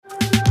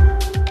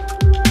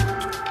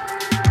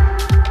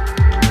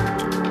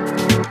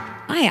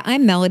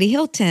I'm Melody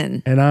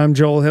Hilton. And I'm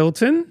Joel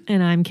Hilton.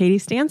 And I'm Katie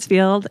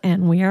Stansfield.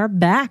 And we are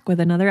back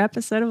with another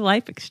episode of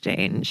Life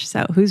Exchange.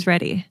 So who's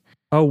ready?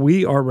 Oh,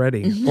 we are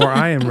ready. Or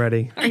I am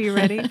ready. Are you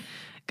ready?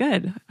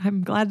 Good.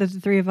 I'm glad that the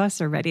three of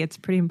us are ready. It's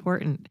pretty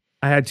important.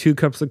 I had 2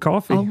 cups of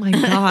coffee. Oh my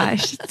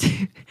gosh.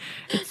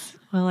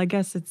 Well, I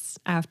guess it's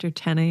after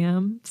 10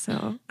 a.m.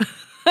 So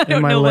I don't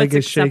and my know leg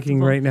what's is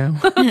shaking acceptable. right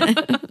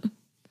now.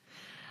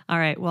 All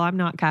right. Well, I'm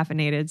not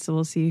caffeinated, so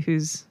we'll see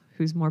who's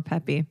more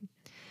peppy.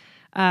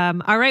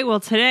 All right. Well,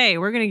 today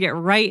we're going to get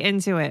right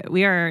into it.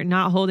 We are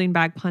not holding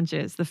back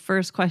punches. The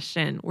first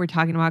question, we're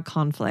talking about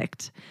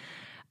conflict.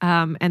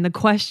 And the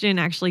question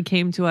actually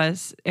came to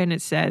us and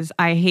it says,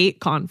 I hate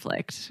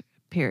conflict,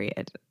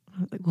 period.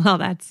 I was like, well,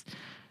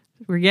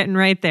 we're getting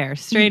right there,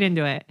 straight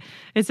into it.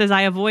 It says,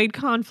 I avoid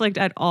conflict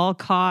at all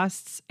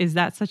costs. Is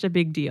that such a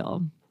big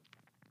deal?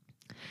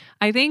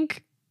 I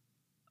think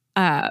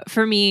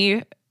for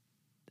me,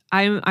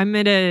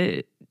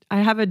 I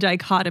have a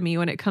dichotomy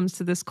when it comes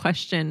to this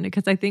question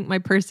because I think my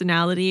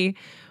personality,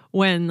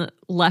 when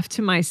left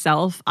to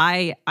myself,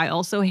 I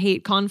also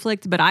hate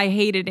conflict, but I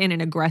hate it in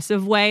an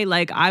aggressive way.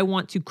 Like I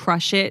want to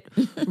crush it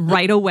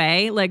right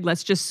away. Like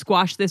let's just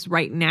squash this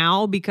right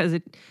now because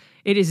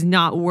it is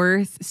not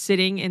worth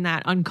sitting in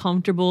that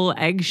uncomfortable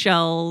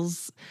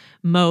eggshells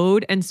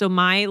mode. And so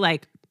my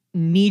like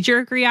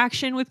knee-jerk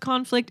reaction with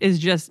conflict is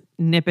just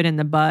nip it in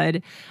the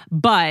bud.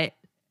 But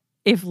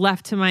if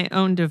left to my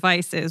own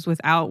devices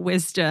without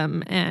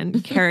wisdom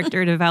and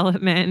character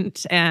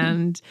development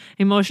and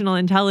emotional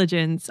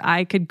intelligence,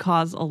 I could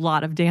cause a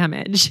lot of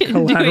damage.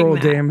 Collateral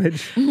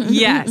damage.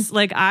 Yes.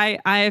 Like I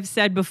have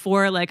said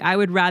before, like I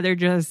would rather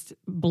just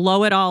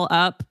blow it all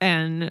up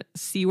and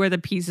see where the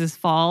pieces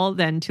fall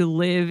than to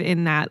live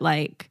in that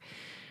like,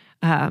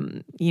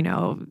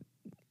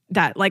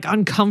 that like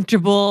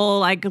uncomfortable,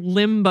 like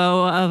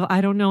limbo of,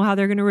 I don't know how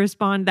they're going to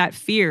respond, that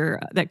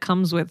fear that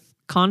comes with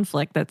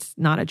conflict that's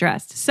not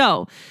addressed.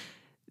 So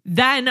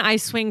then I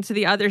swing to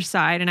the other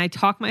side and I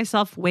talk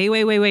myself way,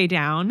 way, way, way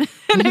down.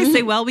 And I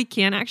say, well, we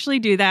can't actually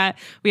do that.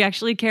 We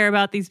actually care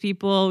about these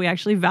people. We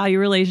actually value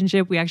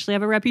relationship. We actually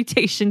have a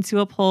reputation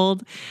to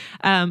uphold.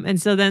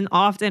 And so then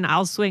often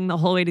I'll swing the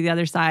whole way to the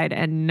other side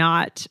and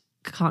not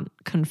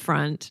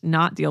confront,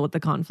 not deal with the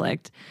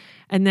conflict,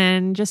 and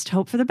then just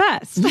hope for the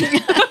best.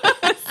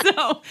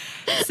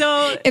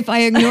 So if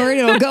I ignore it,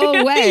 it'll go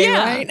away,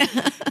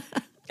 right?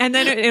 And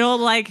then it'll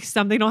like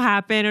something will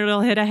happen, or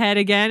it'll hit a head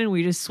again, and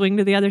we just swing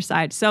to the other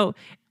side. So,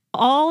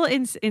 all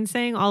in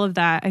saying all of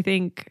that, I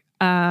think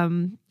I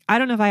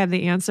don't know if I have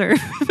the answer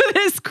for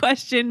this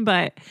question,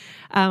 but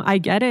I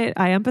get it.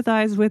 I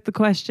empathize with the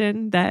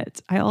question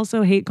that I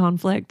also hate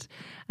conflict.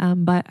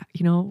 But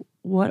you know,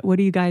 what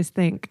do you guys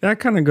think? That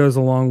kind of goes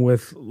along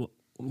with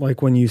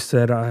like when you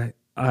said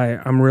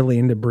I'm really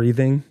into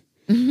breathing,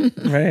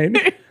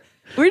 right?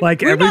 We're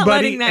everybody, not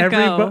letting that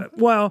go.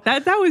 Well,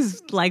 that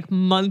was like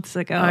months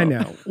ago. I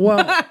know.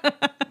 Well,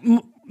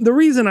 the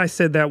reason I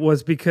said that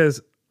was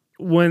because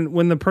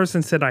when the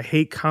person said I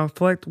hate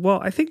conflict, well,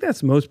 I think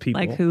that's most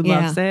people. Like who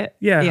loves it?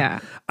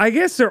 Yeah. I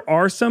guess there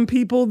are some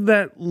people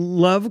that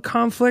love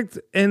conflict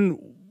and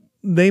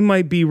they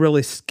might be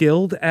really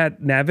skilled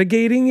at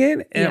navigating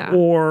it.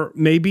 Or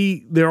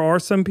maybe there are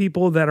some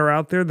people that are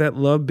out there that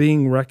love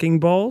being wrecking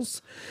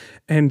balls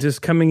and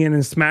just coming in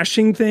and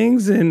smashing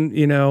things and,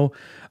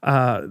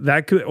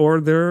 that could,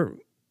 or they're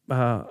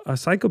a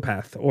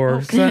psychopath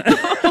or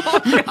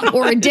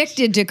or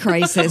addicted to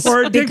crisis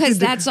because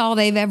that's all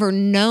they've ever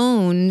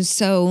known.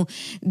 So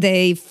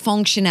they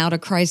function out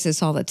of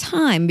crisis all the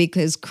time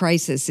because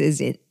crisis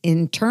is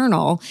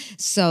internal.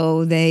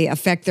 So they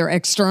affect their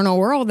external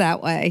world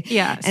that way.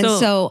 Yeah. And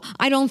so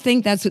I don't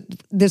think that's what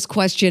this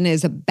question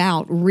is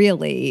about,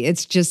 really.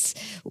 It's just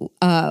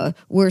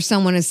where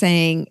someone is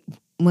saying,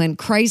 when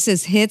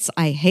crisis hits,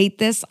 I hate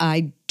this.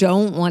 I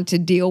don't want to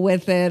deal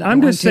with it.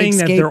 I'm just saying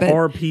that there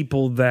are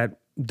people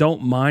that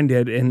don't mind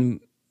it and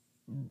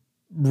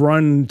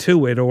run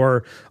to it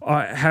or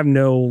have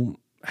no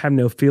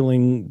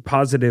feeling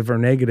positive or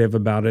negative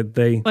about it.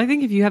 I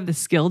think if you have the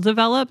skill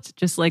developed,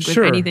 just like with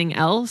anything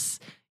else,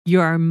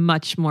 you are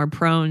much more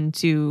prone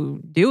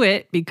to do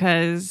it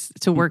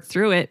to work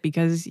through it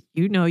because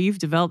you've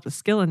developed a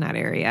skill in that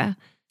area.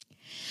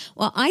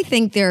 Well, I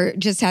think there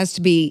just has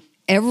to be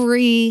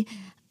every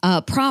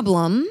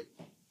problem,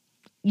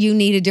 you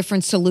need a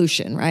different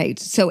solution, right?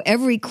 So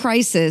every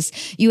crisis,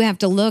 you have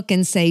to look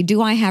and say,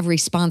 do I have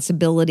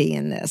responsibility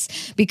in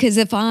this? Because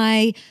if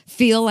I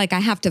feel like I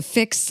have to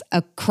fix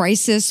a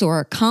crisis or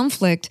a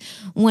conflict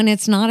when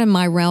it's not in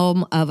my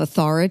realm of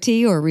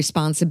authority or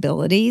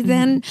responsibility,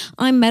 then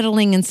I'm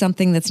meddling in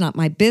something that's not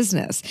my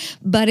business.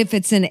 But if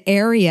it's an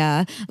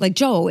area, like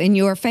Joe, in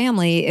your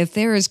family, if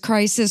there is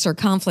crisis or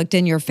conflict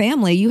in your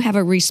family, you have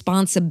a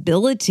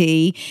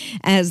responsibility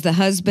as the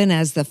husband,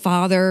 as the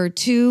father,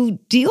 to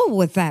deal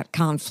with that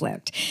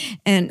conflict.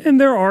 And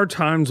there are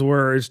times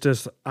where it's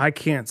just, I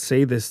can't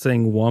say this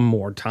thing one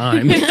more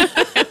time.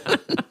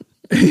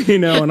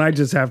 And I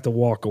just have to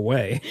walk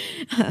away.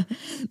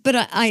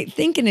 But I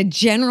think in a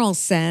general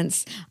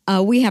sense,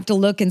 we have to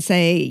look and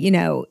say,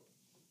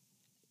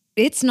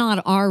 it's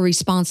not our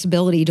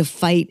responsibility to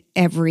fight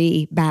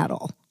every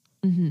battle.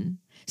 Mm-hmm.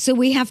 So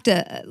we have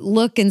to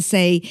look and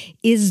say,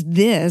 is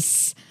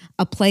this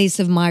a place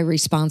of my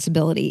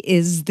responsibility?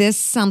 Is this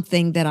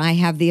something that I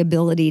have the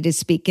ability to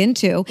speak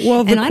into?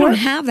 Well, and I don't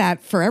have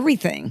that for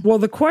everything. Well,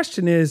 the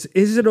question is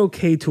it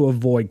okay to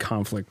avoid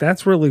conflict?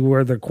 That's really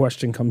where the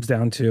question comes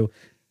down to.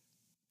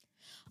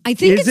 I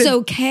think it's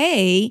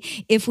okay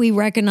if we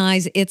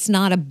recognize it's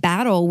not a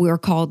battle we're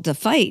called to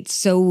fight.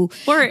 So,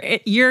 or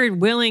you're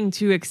willing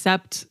to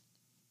accept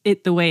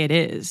it the way it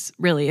is,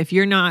 really. If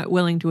you're not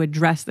willing to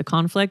address the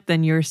conflict,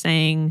 then you're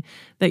saying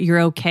that you're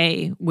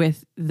okay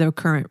with the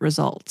current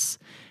results.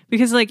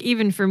 Because like,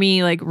 even for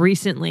me, like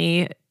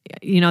recently,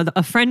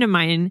 a friend of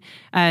mine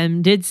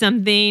did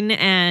something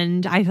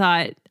and I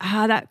thought,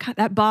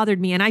 that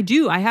bothered me. And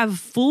I have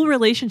full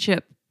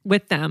relationship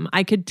with them.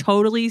 I could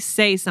totally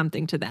say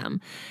something to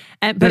them.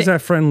 Does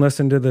that friend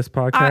listen to this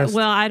podcast?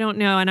 Well, I don't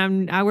know.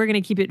 And we're going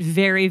to keep it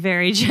very,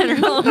 very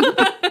general.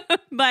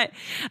 But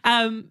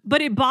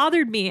it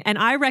bothered me. And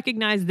I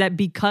recognized that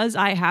because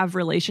I have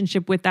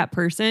relationship with that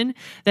person,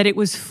 that it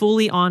was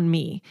fully on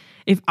me.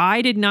 If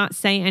I did not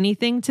say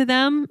anything to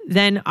them,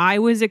 then I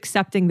was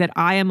accepting that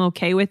I am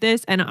okay with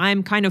this. And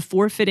I'm kind of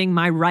forfeiting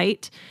my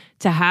right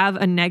to have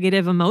a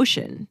negative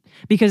emotion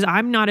because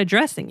I'm not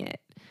addressing it.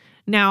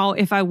 Now,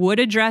 if I would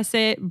address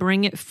it,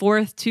 bring it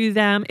forth to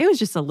them, it was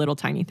just a little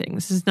tiny thing.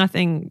 This is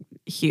nothing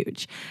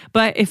huge.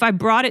 But if I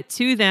brought it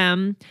to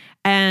them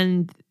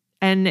and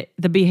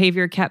the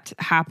behavior kept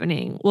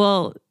happening,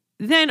 well,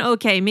 then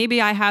okay,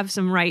 maybe I have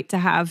some right to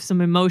have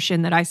some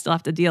emotion that I still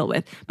have to deal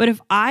with. But if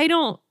I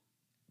don't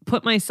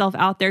put myself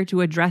out there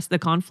to address the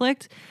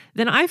conflict,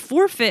 then I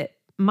forfeit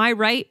my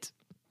right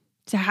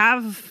to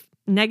have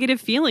negative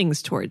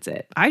feelings towards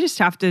it. I just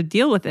have to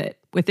deal with it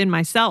within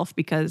myself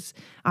because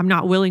I'm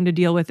not willing to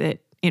deal with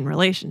it in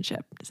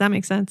relationship. Does that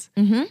make sense?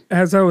 Mm-hmm.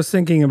 As I was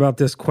thinking about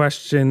this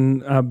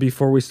question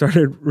before we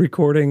started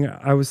recording,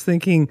 I was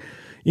thinking,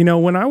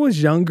 when I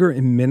was younger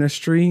in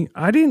ministry,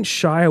 I didn't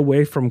shy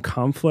away from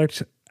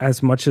conflict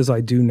as much as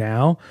I do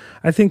now.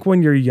 I think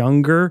when you're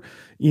younger,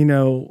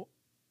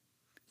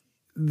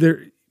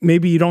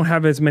 maybe you don't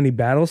have as many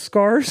battle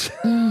scars.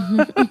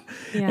 Mm-hmm.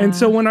 Yeah. And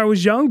so when I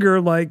was younger,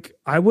 like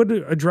I would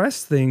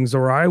address things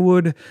or I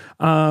would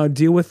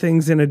deal with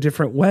things in a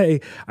different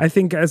way. I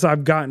think as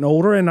I've gotten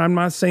older, and I'm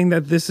not saying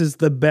that this is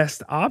the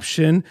best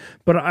option,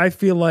 but I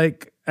feel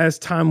like as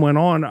time went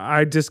on,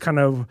 I just kind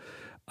of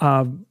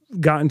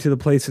gotten to the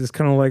place that's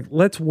kind of like,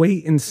 let's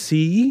wait and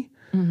see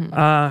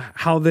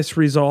how this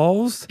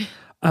resolves,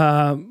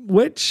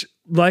 which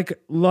like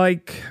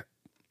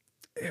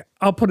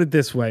I'll put it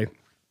this way.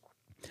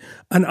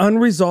 An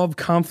unresolved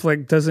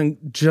conflict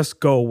doesn't just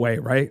go away,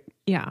 right?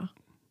 Yeah.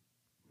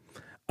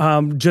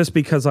 Just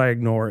because I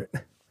ignore it.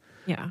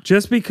 Yeah.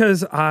 Just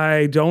because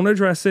I don't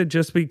address it,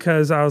 just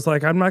because I was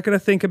like, I'm not going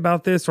to think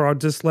about this or I'll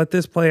just let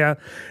this play out,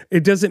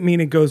 it doesn't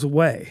mean it goes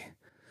away.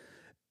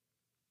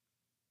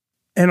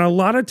 And a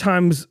lot of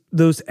times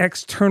those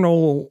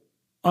external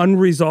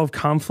unresolved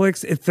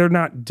conflicts, if they're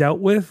not dealt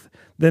with,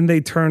 then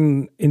they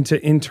turn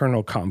into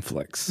internal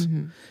conflicts.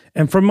 Mm-hmm.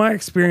 And from my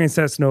experience,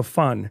 that's no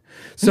fun.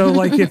 So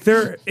like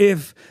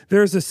if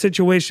there's a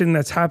situation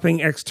that's happening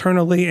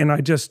externally and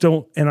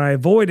I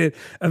avoid it,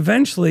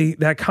 eventually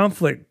that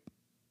conflict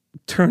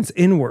turns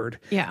inward.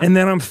 Yeah. And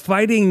then I'm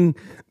fighting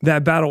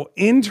that battle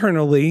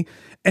internally.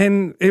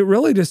 And it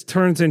really just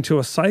turns into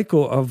a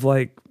cycle of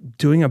like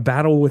doing a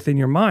battle within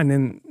your mind.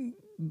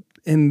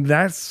 And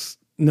that's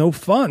no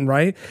fun,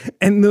 right?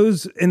 And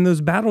those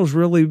battles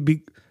really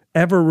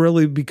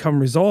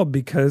become resolved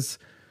because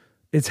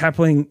it's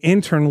happening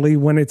internally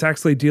when it's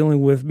actually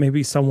dealing with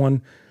maybe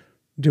someone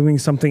doing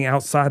something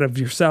outside of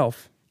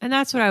yourself. And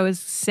that's what I was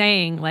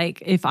saying.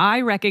 Like, if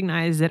I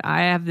recognize that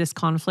I have this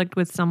conflict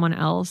with someone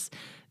else,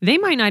 they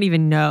might not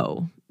even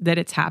know that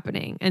it's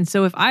happening. And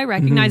so if I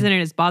recognize it and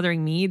it's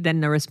bothering me, then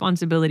the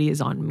responsibility is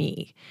on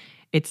me.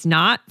 It's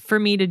not for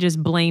me to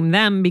just blame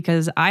them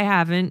because I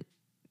haven't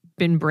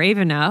been brave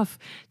enough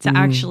to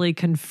actually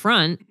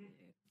confront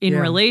in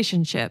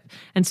relationship.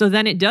 And so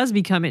then it does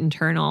become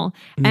internal.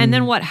 And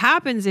then what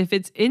happens if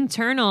it's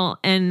internal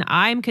and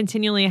I'm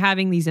continually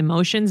having these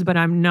emotions, but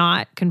I'm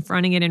not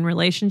confronting it in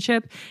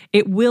relationship,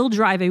 it will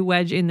drive a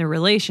wedge in the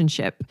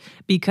relationship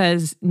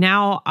because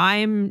now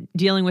I'm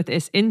dealing with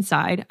this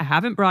inside. I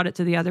haven't brought it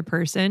to the other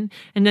person.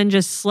 And then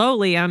just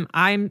slowly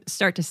I'm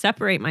start to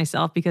separate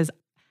myself because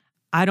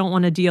I don't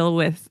want to deal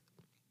with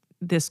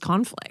this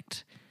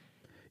conflict.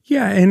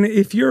 Yeah. And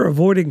if you're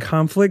avoiding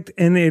conflict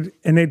and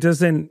it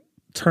doesn't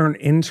turn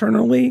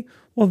internally,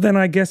 well, then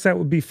I guess that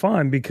would be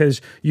fine because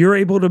you're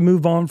able to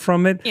move on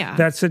from it. Yeah.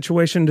 That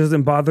situation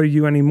doesn't bother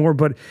you anymore.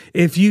 But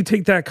if you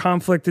take that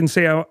conflict and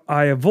say,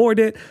 I avoid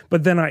it,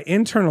 but then I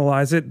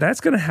internalize it,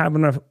 that's going to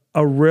have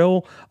a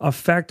real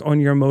effect on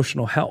your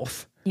emotional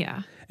health.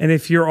 Yeah. And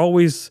if you're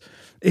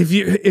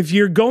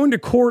going to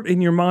court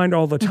in your mind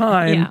all the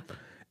time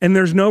and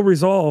there's no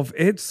resolve,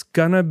 it's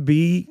going to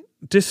be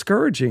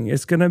discouraging.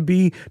 It's going to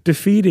be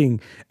defeating.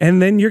 And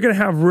then you're going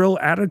to have real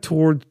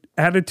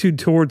attitude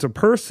towards a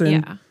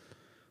person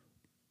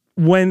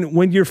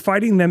when you're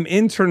fighting them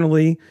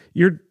internally,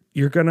 you're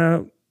going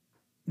to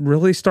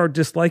really start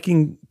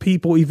disliking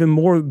people even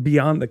more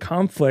beyond the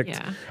conflict.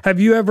 Yeah. Have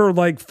you ever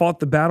like fought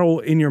the battle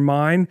in your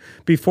mind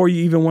before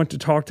you even went to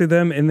talk to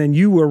them, and then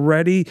you were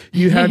ready?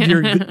 You had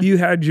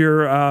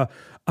your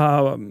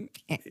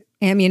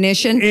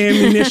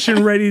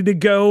ammunition ready to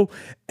go,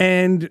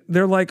 and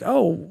they're like,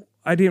 "Oh,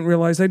 I didn't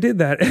realize I did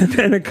that," and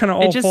then it kind of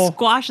all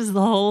squashes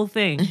the whole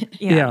thing.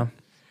 Yeah.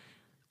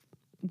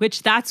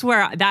 Which that's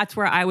where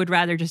I would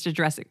rather just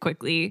address it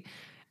quickly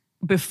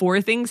before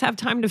things have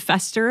time to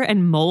fester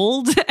and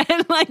mold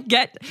and like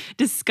get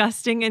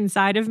disgusting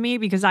inside of me,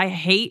 because I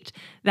hate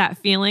that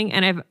feeling,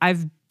 and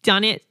I've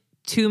done it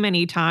too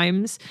many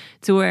times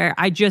to where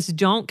I just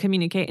don't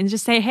communicate and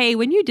just say, hey,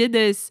 when you did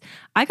this,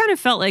 I kind of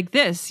felt like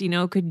this,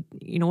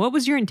 what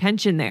was your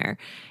intention there?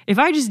 If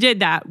I just did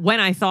that when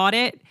I thought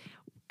it,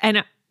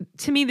 and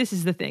to me, this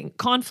is the thing,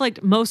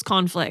 most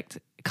conflict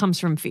comes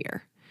from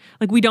fear.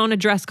 Like, we don't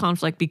address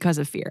conflict because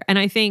of fear. And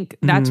I think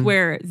that's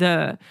where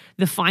the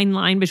fine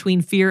line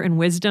between fear and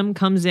wisdom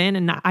comes in.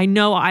 And I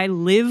know I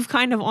live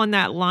kind of on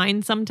that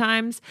line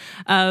sometimes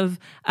of,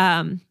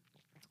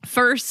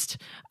 first,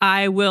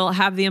 I will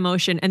have the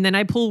emotion, and then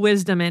I pull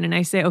wisdom in and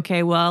I say,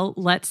 okay, well,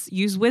 let's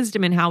use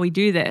wisdom in how we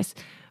do this.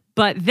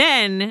 But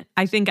then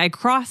I think I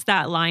cross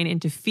that line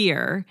into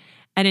fear.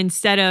 And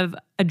instead of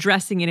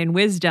addressing it in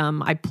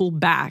wisdom, I pull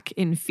back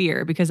in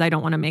fear because I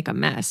don't want to make a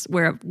mess.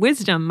 Where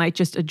wisdom might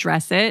just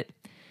address it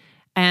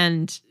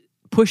and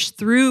push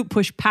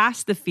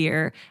past the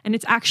fear, and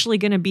it's actually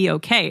going to be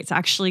okay. It's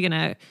actually going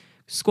to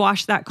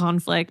squash that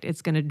conflict.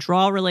 It's going to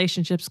draw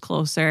relationships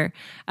closer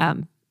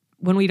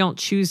when we don't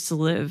choose to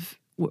live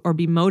or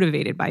be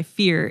motivated by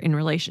fear in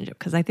relationship.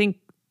 Because I think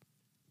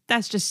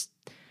that's just,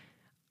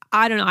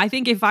 I don't know. I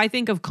think if I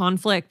think of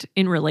conflict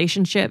in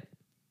relationship,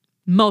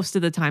 most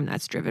of the time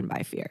that's driven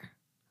by fear.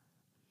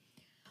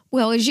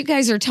 Well, as you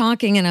guys are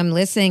talking and I'm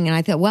listening, and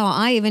I thought, well,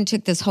 I even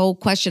took this whole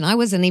question. I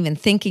wasn't even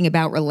thinking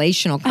about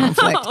relational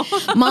conflict.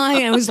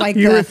 I was like,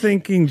 you were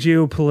thinking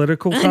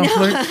geopolitical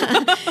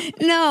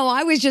conflict? No,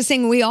 I was just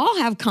saying we all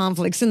have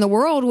conflicts in the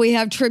world. We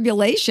have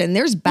tribulation.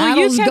 There's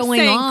battles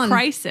going on.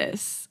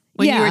 Crisis.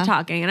 When you were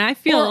talking, and I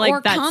feel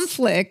or that's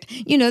conflict.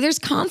 There's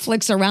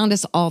conflicts around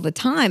us all the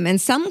time, and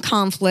some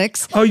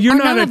conflicts. Oh, you're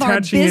not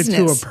attaching it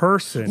to a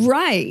person,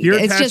 right? You're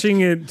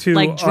attaching it to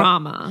like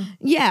drama.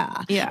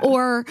 Yeah.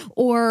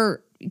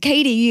 Or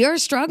Katie, you're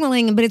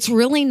struggling, but it's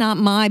really not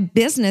my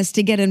business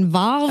to get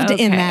involved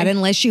in that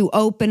unless you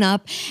open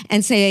up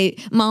and say,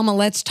 Mama,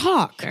 let's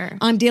talk. Sure.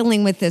 I'm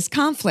dealing with this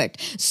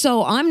conflict,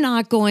 so I'm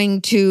not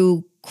going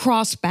to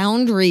cross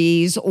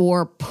boundaries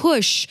or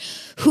push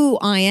who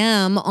I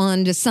am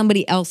onto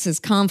somebody else's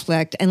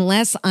conflict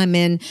unless I'm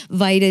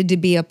invited to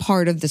be a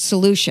part of the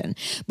solution.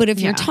 But if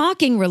you're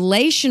talking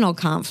relational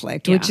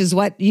conflict, which is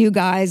what you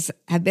guys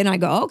have been, I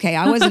go, okay,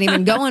 I wasn't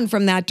even going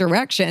from that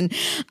direction.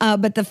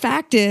 But the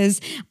fact is,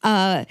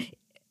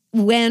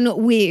 when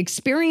we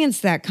experience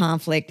that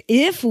conflict,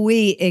 if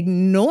we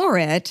ignore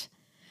it,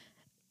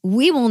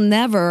 we will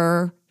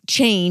never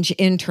change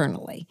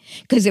internally.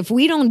 Because if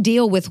we don't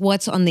deal with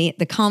what's on the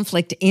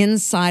conflict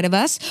inside of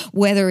us,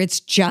 whether it's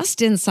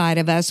just inside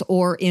of us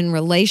or in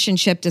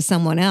relationship to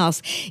someone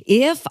else,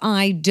 if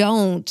I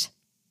don't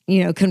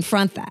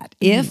confront that,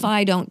 if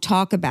I don't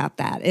talk about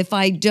that, if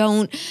I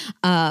don't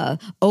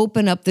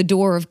open up the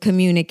door of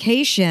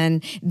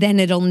communication, then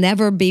it'll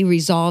never be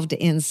resolved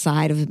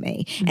inside of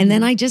me. And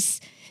then I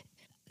just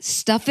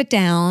stuff it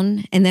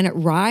down, and then it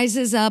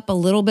rises up a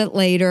little bit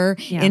later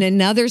in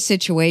another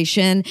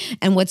situation.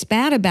 And what's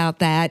bad about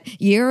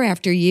that, year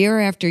after year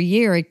after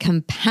year, it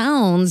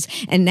compounds.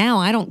 And now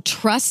I don't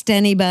trust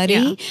anybody.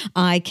 Yeah.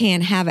 I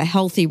can't have a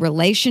healthy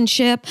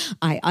relationship.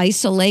 I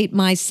isolate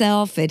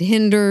myself. It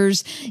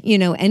hinders,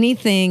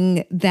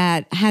 anything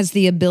that has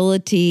the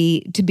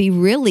ability to be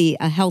really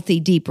a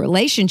healthy, deep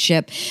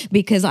relationship,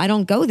 because I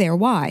don't go there.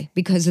 Why?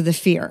 Because of the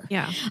fear.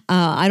 Yeah.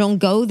 I don't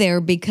go there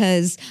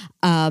because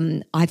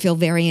I feel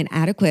very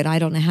inadequate. I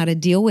don't know how to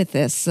deal with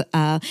this.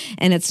 And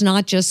it's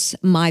not just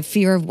my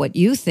fear of what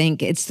you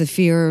think. It's the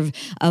fear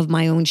of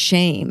my own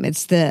shame.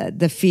 It's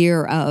the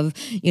fear of,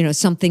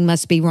 something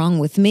must be wrong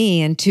with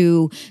me. And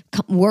to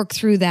work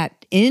through that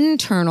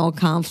internal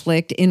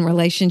conflict in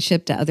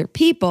relationship to other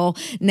people,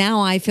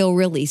 now I feel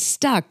really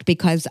stuck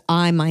because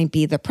I might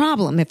be the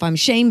problem if I'm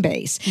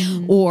shame-based.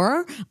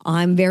 Or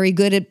I'm very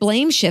good at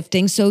blame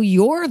shifting, so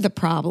you're the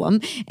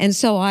problem. And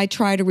so I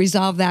try to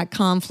resolve that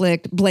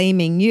conflict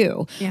blaming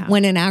you. Yeah.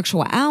 When in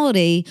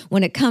actuality,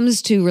 when it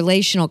comes to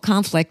relational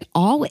conflict,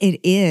 all it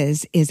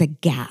is a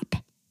gap.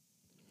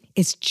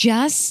 It's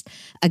just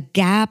a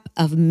gap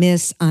of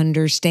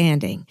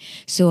misunderstanding.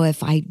 So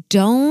if I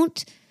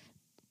don't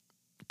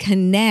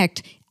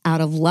connect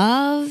out of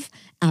love,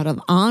 out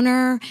of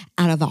honor,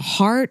 out of a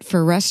heart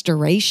for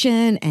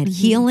restoration and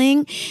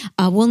healing,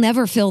 we'll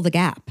never fill the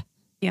gap.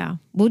 Yeah.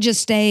 We'll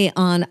just stay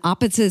on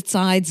opposite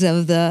sides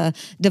of the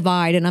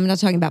divide. And I'm not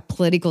talking about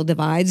political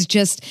divides,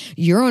 just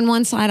you're on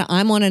one side,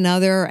 I'm on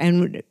another.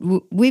 And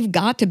we've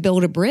got to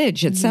build a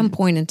bridge at some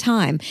point in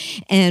time.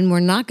 And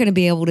we're not going to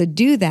be able to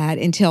do that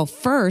until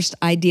first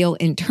I deal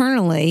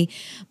internally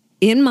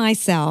in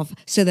myself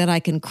so that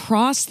I can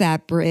cross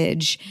that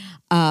bridge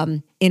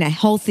in a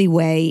healthy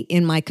way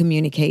in my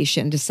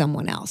communication to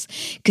someone else.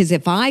 Because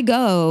if I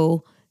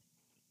go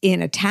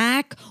in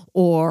attack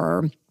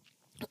or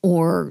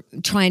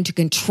trying to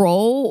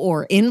control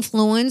or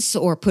influence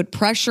or put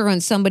pressure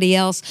on somebody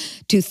else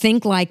to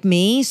think like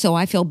me so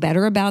I feel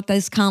better about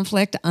this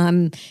conflict,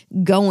 I'm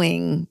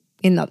going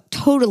in the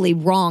totally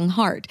wrong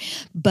heart.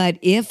 But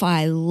if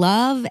I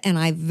love and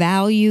I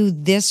value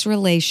this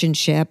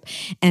relationship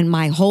and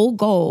my whole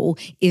goal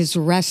is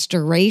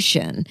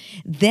restoration,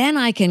 then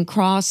I can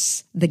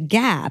cross the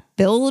gap,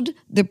 build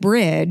the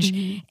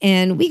bridge,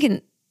 and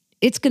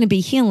it's going to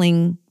be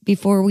healing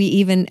before we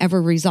even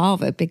ever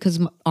resolve it because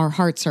our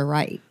hearts are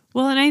right.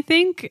 Well, and I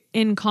think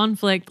in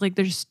conflict, like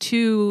there's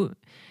two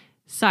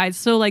sides.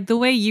 So like the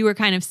way you were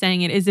kind of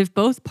saying it is if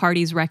both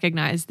parties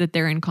recognize that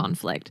they're in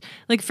conflict.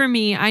 Like for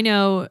me, I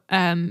know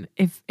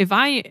if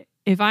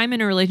I'm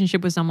in a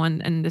relationship with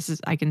someone, and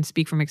I can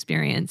speak from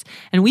experience,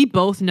 and we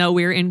both know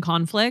we're in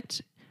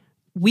conflict,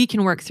 we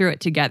can work through it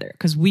together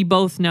because we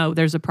both know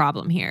there's a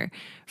problem here.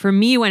 For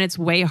me, when it's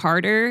way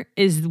harder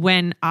is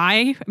when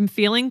I am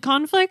feeling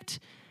conflict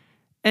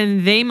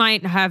and they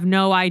might have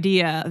no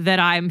idea that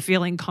I'm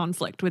feeling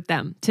conflict with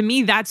them. To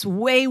me, that's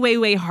way, way,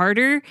 way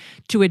harder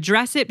to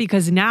address it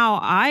because now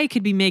I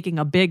could be making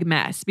a big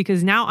mess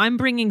because now I'm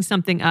bringing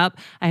something up.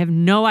 I have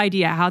no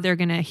idea how they're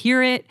going to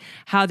hear it,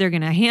 how they're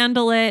going to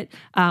handle it,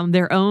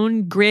 their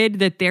own grid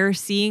that they're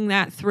seeing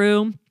that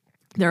through,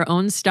 their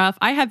own stuff.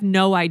 I have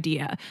no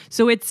idea.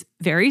 So it's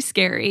very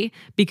scary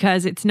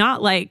because it's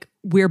not like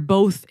we're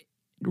both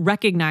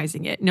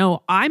recognizing it.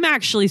 No, I'm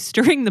actually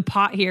stirring the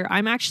pot here.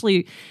 I'm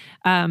actually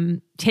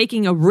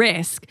taking a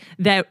risk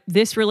that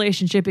this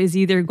relationship is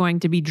either going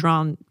to be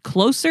drawn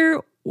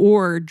closer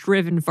or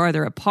driven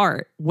farther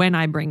apart when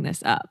I bring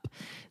this up.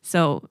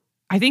 So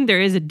I think there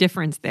is a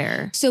difference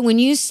there. So when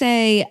you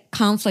say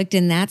conflict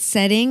in that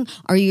setting,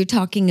 are you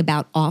talking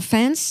about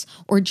offense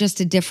or just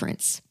a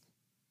difference?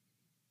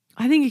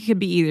 I think it could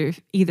be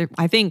either.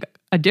 I think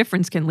a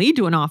difference can lead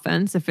to an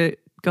offense if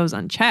it goes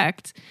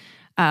unchecked.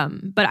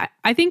 But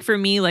I think for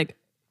me, like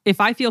if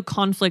I feel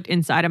conflict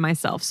inside of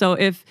myself, so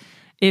if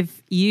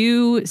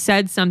you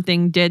said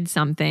something, did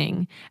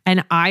something,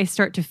 and I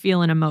start to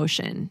feel an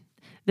emotion,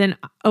 then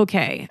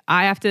okay,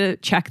 I have to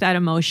check that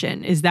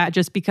emotion. Is that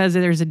just because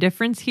there's a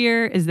difference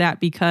here? Is that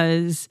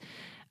because,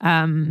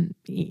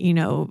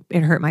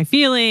 it hurt my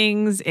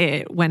feelings?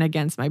 It went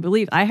against my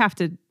belief? I have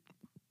to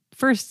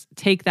first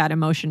take that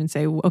emotion and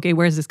say, okay,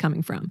 where's this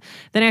coming from?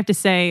 Then I have to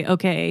say,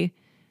 okay,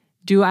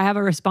 do I have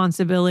a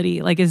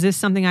responsibility? Like, is this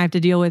something I have to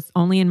deal with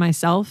only in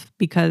myself?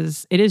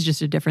 Because it is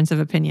just a difference of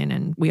opinion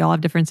and we all have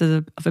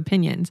differences of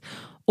opinions.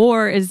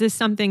 Or is this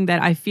something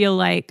that I feel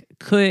like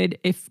could,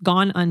 if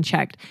gone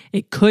unchecked,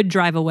 it could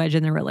drive a wedge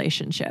in the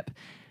relationship?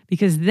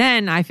 Because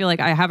then I feel like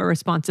I have a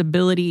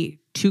responsibility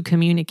to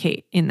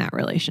communicate in that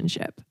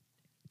relationship.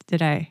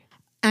 Did I?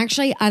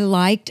 Actually, I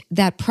liked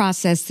that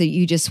process that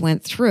you just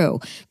went through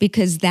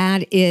because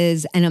that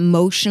is an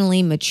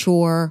emotionally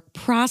mature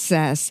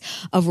process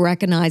of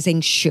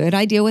recognizing, should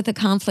I deal with the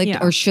conflict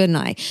or shouldn't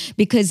I?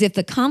 Because if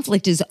the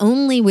conflict is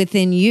only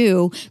within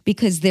you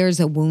because there's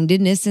a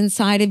woundedness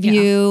inside of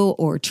you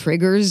or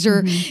triggers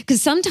or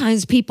because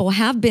sometimes people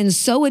have been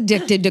so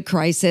addicted to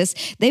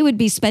crisis, they would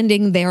be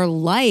spending their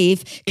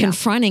life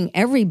confronting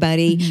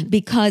everybody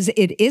because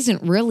it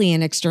isn't really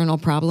an external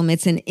problem.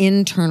 It's an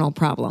internal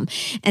problem.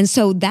 And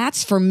so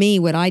that's for me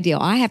what I deal.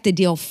 I have to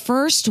deal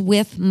first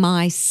with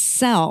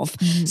myself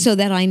so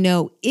that I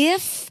know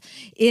if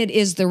it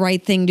is the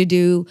right thing to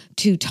do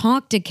to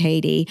talk to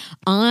Katie.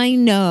 I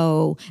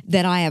know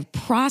that I have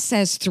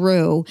processed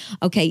through,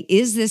 okay,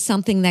 is this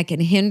something that can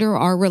hinder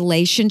our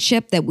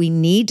relationship that we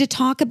need to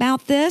talk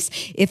about this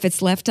if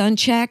it's left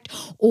unchecked?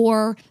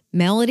 Or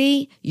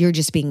Melody, you're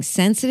just being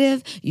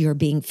sensitive. You're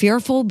being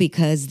fearful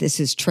because this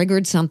has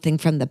triggered something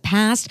from the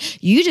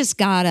past. You just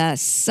gotta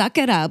suck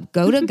it up,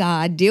 go to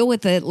God, deal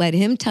with it, let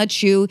him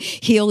touch you,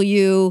 heal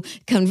you,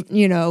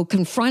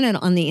 confront it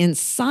on the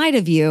inside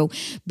of you.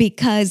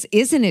 Because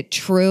isn't it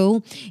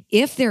true?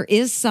 If there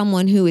is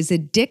someone who is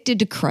addicted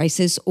to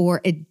crisis or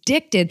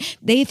addicted,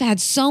 they've had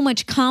so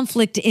much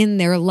conflict in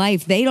their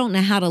life. They don't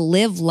know how to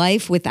live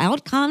life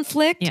without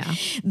conflict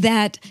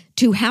that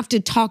to have to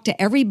talk to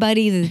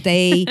everybody that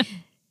they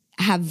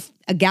have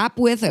a gap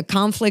with, a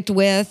conflict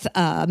with,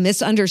 a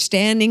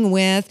misunderstanding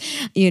with,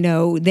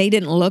 they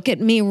didn't look at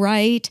me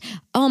right.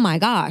 Oh my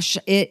gosh,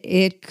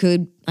 it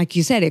could, like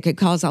you said, it could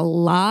cause a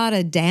lot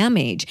of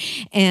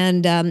damage.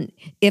 And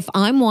if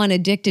I'm one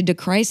addicted to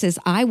crisis,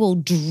 I will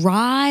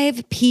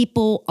drive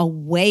people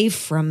away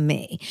from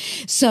me.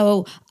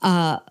 So,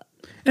 and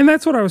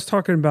that's what I was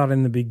talking about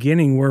in the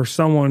beginning, where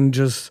someone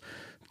just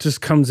just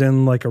comes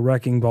in like a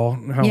wrecking ball.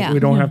 Yeah. We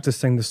don't have to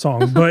sing the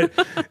song, but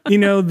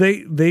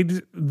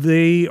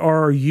they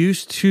are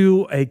used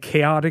to a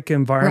chaotic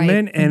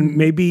environment, Right. and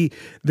maybe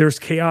there's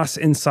chaos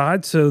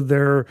inside, so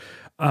they're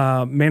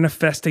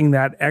manifesting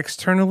that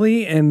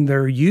externally, and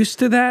they're used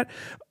to that.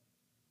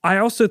 I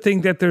also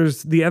think that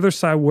there's the other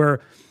side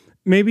where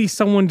maybe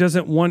someone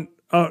doesn't want,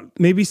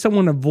 maybe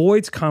someone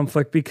avoids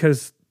conflict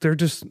because they're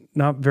just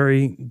not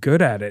very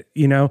good at it,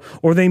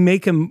 or they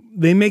make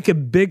a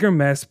bigger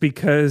mess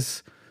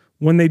because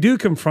when they do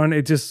confront,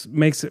 it just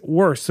makes it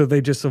worse. So they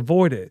just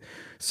avoid it.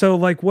 So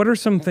like, what are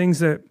some things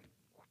that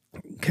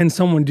can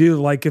someone do?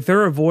 Like if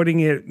they're avoiding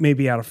it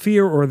maybe out of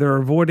fear, or they're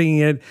avoiding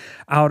it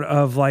out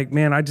of like,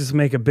 man, I just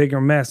make a bigger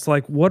mess.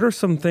 Like, what are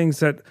some things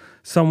that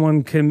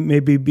someone can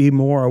maybe be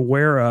more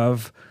aware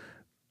of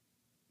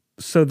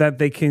so that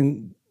they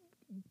can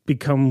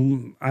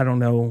become, I don't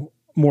know,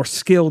 more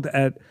skilled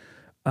at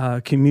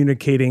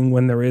communicating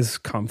when there is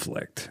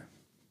conflict?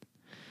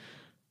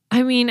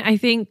 I mean, I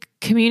think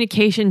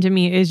communication to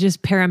me is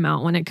just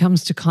paramount when it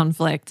comes to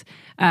conflict,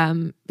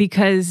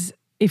 because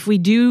if we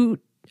do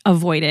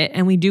avoid it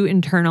and we do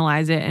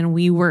internalize it and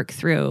we work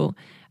through,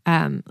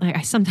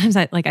 I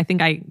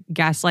think I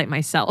gaslight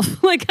myself.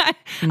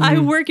 I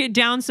work it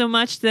down so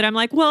much that I'm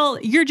like, well,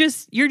 you're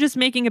just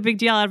making a big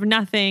deal out of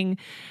nothing.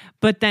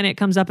 But then it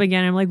comes up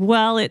again. I'm like,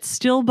 well, it's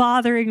still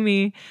bothering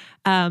me.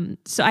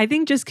 So I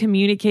think just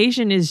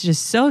communication is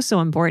just so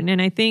important.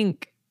 And I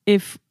think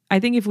if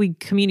we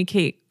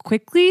communicate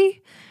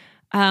quickly,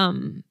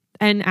 and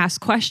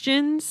ask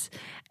questions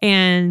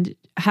and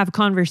have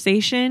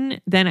conversation,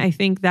 then I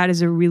think that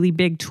is a really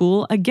big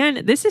tool.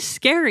 Again, this is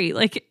scary.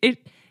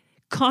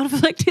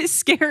 Conflict is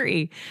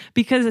scary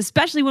because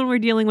especially when we're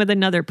dealing with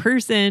another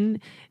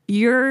person,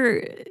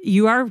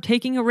 you are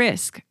taking a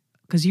risk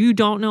because you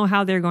don't know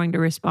how they're going to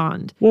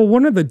respond. Well,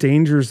 one of the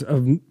dangers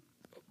of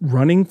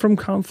running from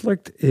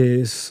conflict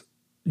is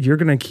you're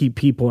going to keep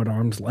people at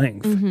arm's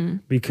length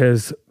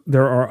because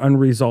there are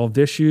unresolved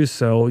issues.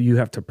 So you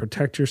have to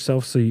protect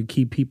yourself. So you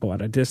keep people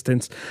at a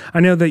distance. I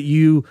know that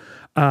you,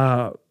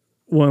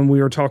 when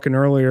we were talking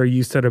earlier,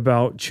 you said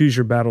about choose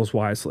your battles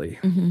wisely,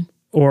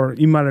 or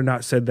you might have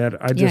not said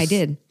that. I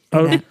did.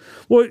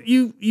 Well,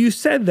 you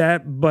said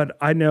that, but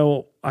I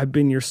know I've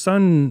been your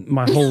son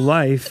my whole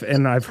life,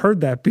 and I've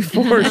heard that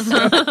before.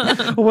 So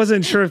I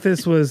wasn't sure if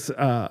this was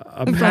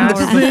a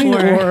past thing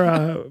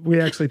or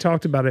we actually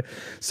talked about it.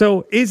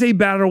 So, is a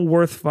battle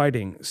worth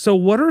fighting? So,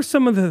 what are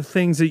some of the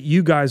things that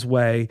you guys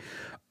weigh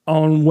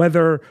on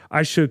whether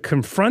I should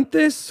confront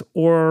this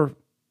or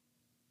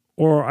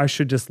I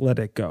should just let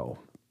it go?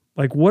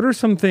 Like, what are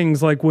some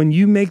things like when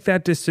you make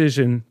that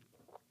decision?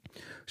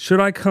 Should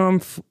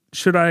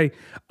I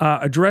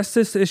address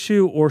this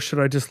issue or should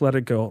I just let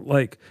it go?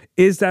 Like,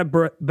 is that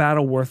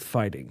battle worth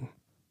fighting?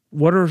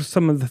 What are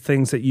some of the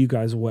things that you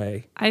guys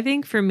weigh? I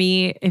think for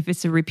me, if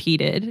it's a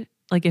repeated,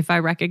 like if I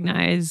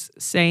recognize,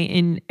 say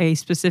in a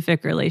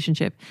specific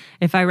relationship,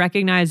 if I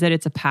recognize that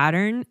it's a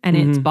pattern and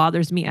it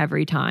bothers me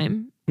every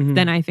time,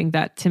 then I think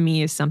that to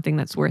me is something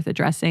that's worth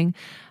addressing.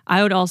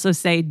 I would also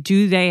say,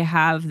 do they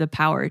have the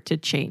power to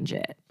change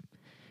it?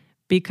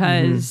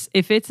 Because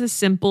if it's a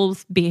simple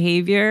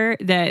behavior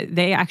that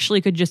they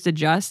actually could just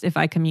adjust if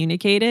I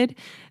communicated,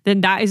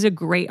 then that is a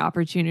great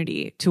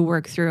opportunity to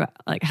work through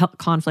like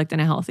conflict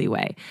in a healthy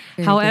way.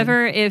 Very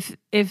However, good.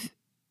 if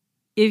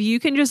you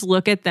can just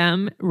look at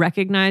them,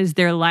 recognize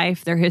their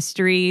life, their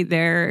history,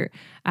 their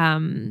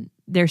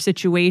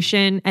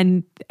situation,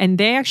 and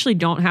they actually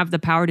don't have the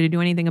power to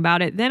do anything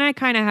about it, then I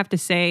kind of have to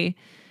say,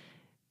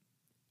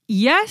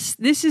 yes,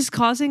 this is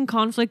causing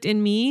conflict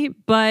in me,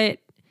 but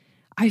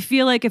I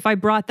feel like if I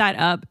brought that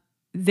up,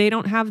 they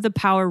don't have the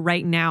power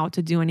right now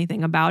to do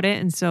anything about it.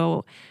 And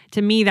so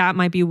to me, that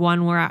might be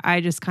one where I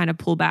just kind of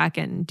pull back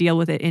and deal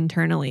with it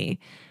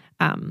internally.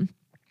 That's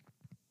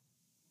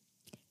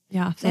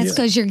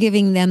because you're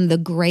giving them the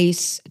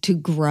grace to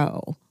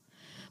grow.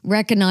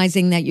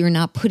 Recognizing that you're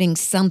not putting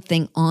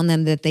something on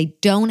them that they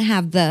don't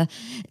have the,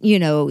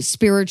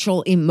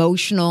 spiritual,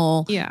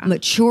 emotional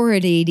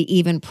maturity to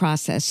even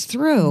process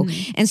through.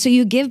 And so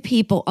you give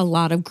people a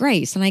lot of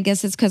grace. And I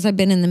guess it's because I've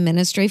been in the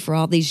ministry for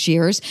all these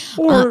years.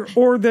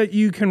 Or that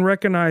you can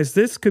recognize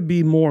this could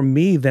be more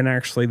me than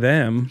actually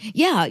them.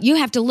 Yeah, you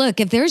have to look.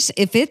 If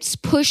it's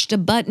pushed a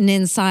button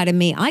inside of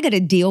me, I got to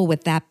deal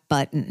with that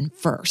button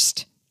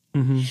first.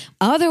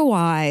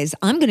 Otherwise,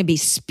 I'm going to be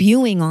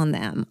spewing on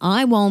them.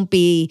 I won't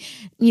be,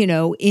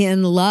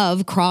 in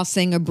love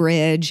crossing a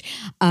bridge.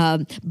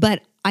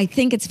 But I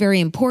think it's very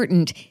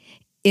important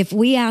if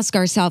we ask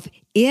ourselves,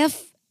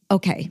 let's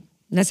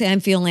say I'm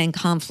feeling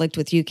conflict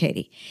with you,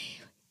 Katie.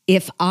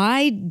 If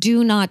I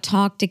do not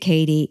talk to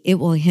Katie, it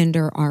will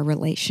hinder our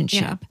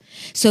relationship. Yeah.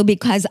 So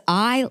because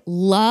I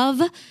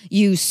love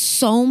you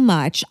so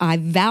much, I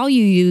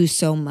value you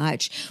so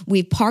much,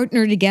 we've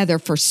partnered together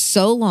for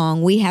so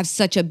long, we have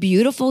such a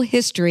beautiful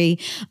history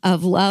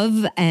of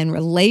love and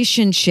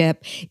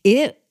relationship,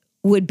 it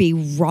would be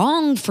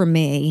wrong for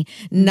me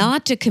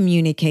not to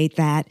communicate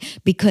that,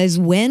 because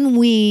when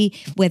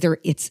whether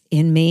it's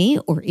in me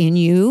or in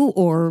you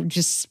or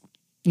just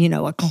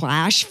a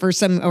clash for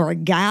or a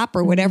gap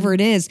or whatever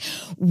it is,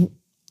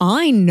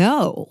 I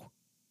know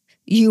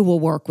you will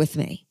work with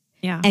me.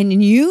 Yeah. And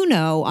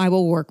I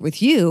will work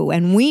with you.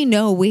 And we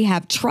know we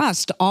have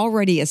trust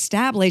already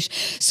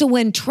established. So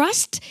when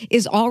trust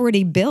is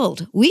already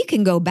built, we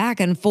can go back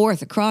and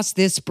forth across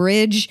this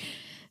bridge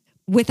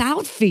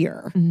without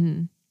fear.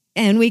 Mm-hmm.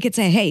 And we could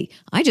say, hey,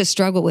 I just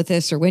struggle with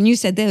this. Or when you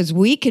said this,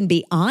 we can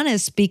be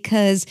honest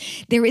because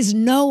there is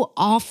no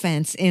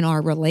offense in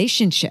our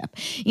relationship.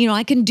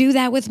 I can do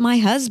that with my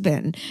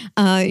husband.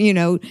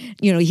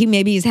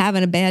 He's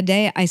having a bad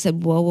day. I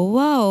said,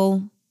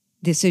 whoa.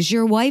 This is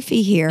your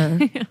wifey here,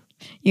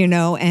 you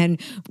don't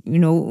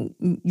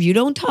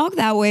talk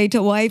that way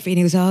to wifey. And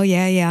he goes, oh,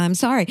 yeah, I'm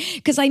sorry.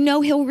 Because I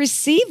know he'll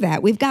receive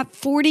that. We've got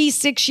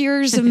 46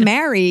 years of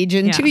marriage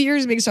and 2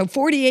 years, so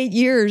 48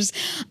 years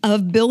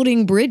of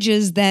building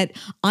bridges that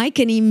I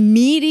can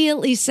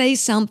immediately say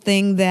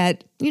something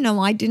that,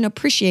 I didn't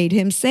appreciate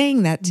him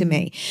saying that to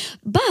me.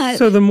 But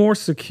so the more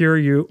secure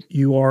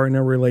you are in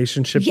a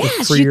relationship, the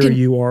freer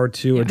you are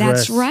to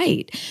address. That's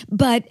right.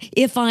 But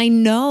if I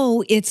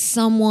know it's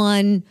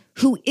someone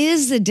who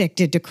is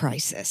addicted to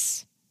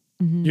crisis,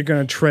 you're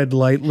going to tread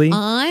lightly.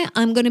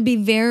 I'm going to be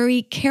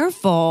very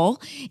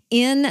careful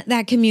in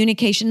that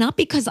communication, not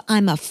because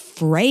I'm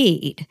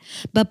afraid,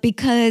 but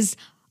because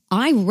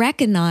I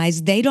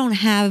recognize they don't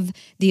have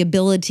the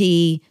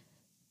ability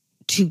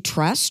to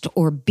trust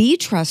or be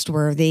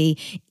trustworthy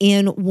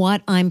in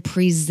what I'm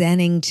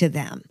presenting to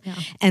them. Yeah.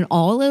 And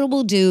all it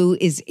will do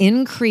is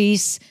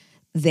increase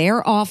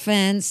their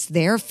offense,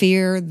 their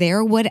fear,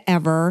 their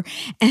whatever.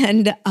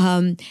 And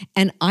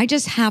I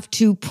just have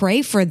to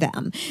pray for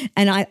them.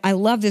 And I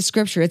love this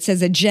scripture. It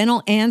says, a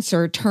gentle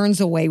answer turns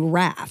away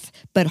wrath,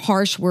 but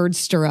harsh words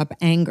stir up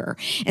anger.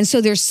 And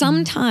so there's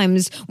some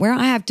times where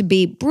I have to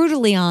be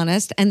brutally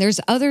honest, and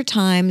there's other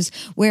times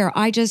where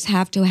I just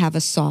have to have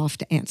a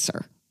soft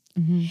answer.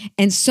 Mm-hmm.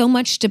 And so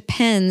much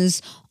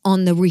depends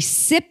on the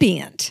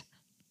recipient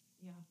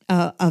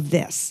of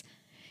this.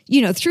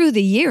 Through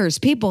the years,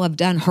 people have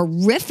done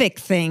horrific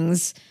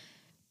things,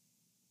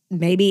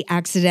 maybe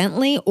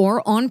accidentally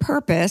or on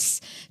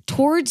purpose,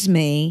 towards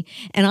me.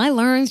 And I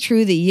learned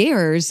through the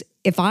years,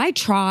 if I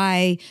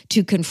try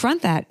to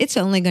confront that, it's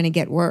only going to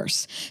get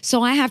worse.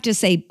 So I have to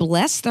say,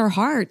 bless their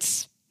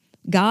hearts.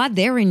 God,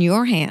 they're in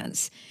your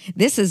hands.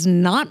 This is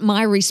not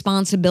my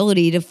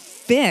responsibility to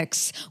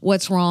fix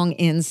what's wrong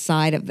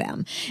inside of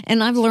them.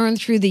 And I've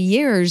learned through the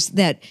years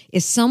that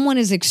if someone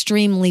is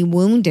extremely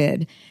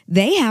wounded,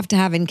 they have to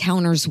have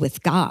encounters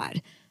with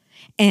God.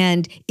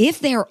 And if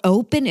they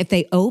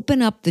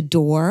open up the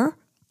door,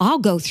 I'll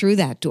go through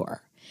that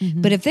door.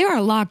 Mm-hmm. But if they're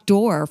a locked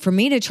door, for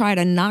me to try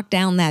to knock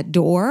down that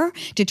door,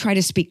 to try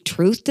to speak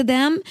truth to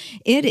them,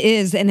 it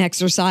is an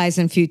exercise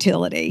in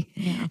futility.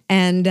 Yeah.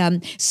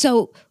 And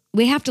so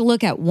we have to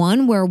look at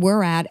where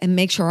we're at and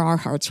make sure our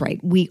heart's right.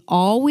 We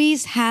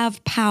always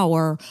have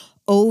power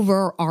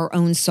over our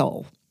own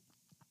soul,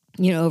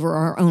 over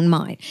our own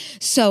mind.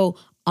 So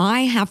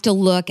I have to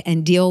look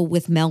and deal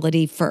with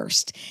Melody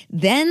first.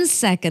 Then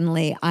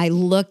secondly, I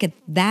look at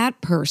that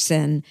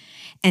person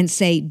and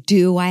say,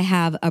 do I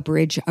have a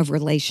bridge of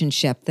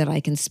relationship that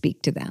I can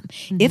speak to them?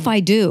 Mm-hmm. If I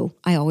do,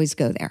 I always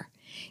go there.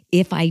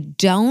 If I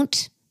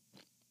don't,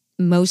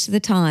 most of the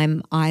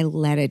time, I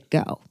let it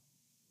go.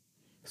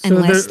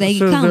 Unless they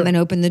come and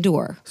open the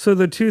door. So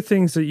the two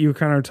things that you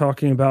kind of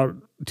talking about,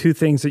 two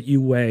things that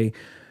you weigh,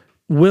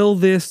 will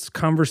this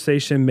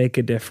conversation make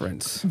a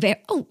difference?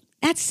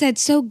 That's said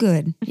so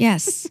good.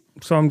 Yes.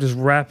 So I'm just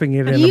wrapping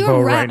it in a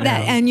bow right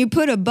now. And you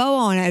put a bow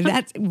on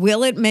it.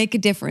 Will it make a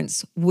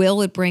difference?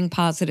 Will it bring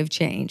positive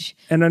change?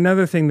 And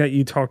another thing that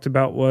you talked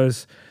about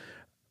was,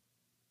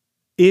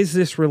 is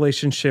this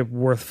relationship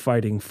worth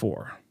fighting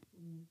for?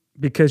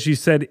 Because you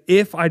said,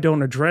 if I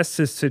don't address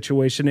this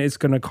situation, it's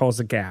going to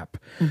cause a gap.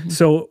 Mm-hmm.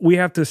 So we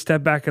have to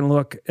step back and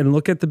look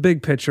at the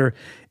big picture.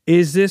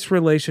 Is this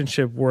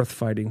relationship worth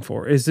fighting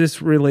for? Is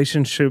this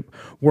relationship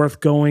worth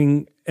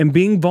going and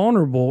being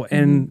vulnerable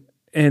and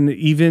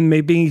even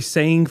maybe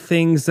saying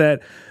things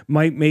that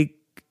might make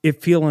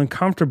it feel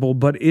uncomfortable?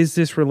 But is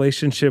this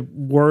relationship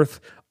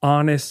worth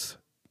honest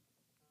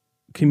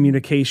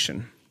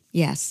communication?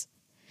 Yes.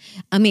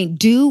 I mean,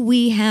 do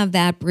we have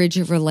that bridge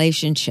of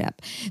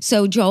relationship?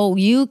 So Joel,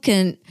 you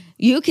can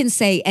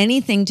say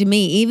anything to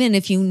me, even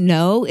if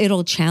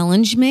it'll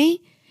challenge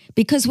me,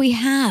 because we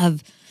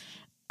have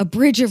a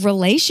bridge of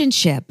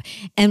relationship.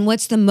 And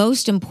what's the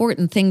most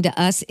important thing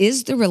to us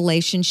is the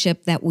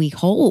relationship that we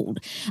hold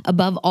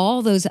above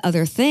all those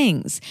other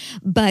things.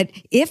 But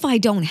if I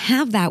don't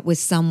have that with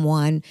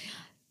someone,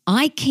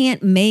 I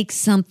can't make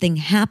something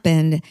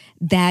happen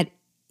that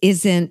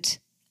isn't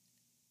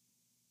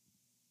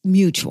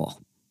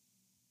mutual.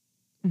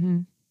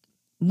 Mm-hmm.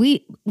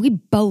 We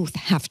both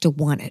have to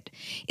want it.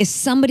 If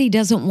somebody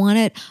doesn't want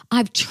it,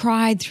 I've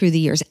tried through the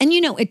years. And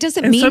it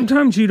doesn't mean... And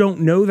sometimes you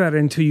don't know that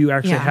until you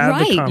actually have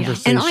the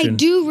conversation. And I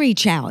do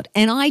reach out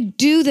and I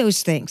do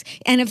those things.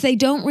 And if they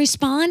don't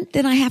respond,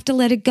 then I have to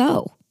let it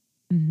go.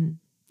 Mm-hmm.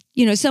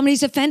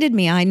 somebody's offended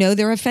me. I know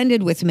they're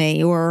offended with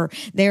me, or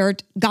they're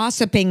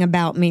gossiping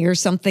about me or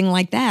something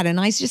like that. And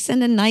I just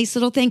send a nice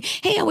little thing.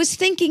 Hey, I was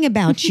thinking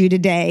about you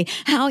today.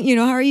 How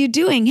are you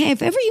doing? Hey,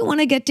 if ever you want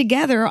to get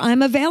together,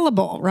 I'm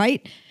available,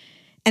 right?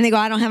 And they go,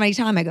 I don't have any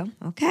time. I go,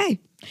 okay.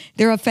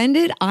 They're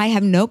offended. I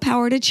have no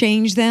power to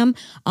change them.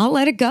 I'll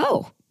let it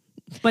go.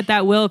 But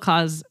that will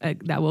cause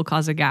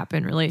a gap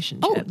in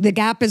relationship. Oh, the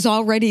gap is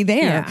already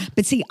there. Yeah.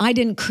 But see, I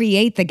didn't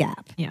create the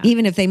gap,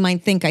 even if they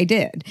might think I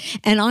did.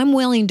 And I'm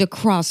willing to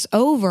cross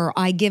over.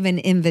 I give an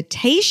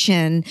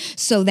invitation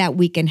so that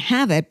we can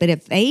have it. But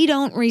if they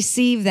don't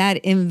receive that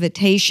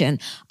invitation,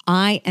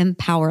 I am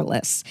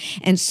powerless.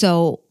 And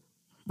so,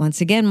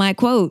 once again, my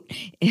quote,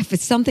 if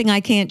it's something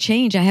I can't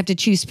change, I have to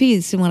choose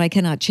peace in what I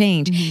cannot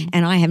change. Mm-hmm.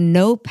 And I have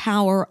no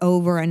power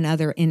over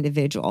another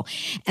individual.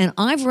 And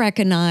I've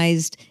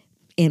recognized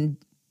in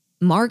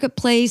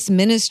marketplace,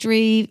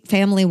 ministry,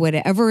 family,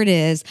 whatever it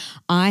is,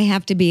 I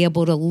have to be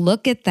able to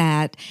look at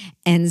that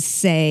and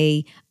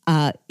say,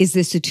 is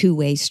this a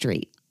two-way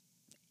street?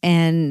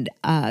 And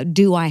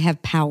do I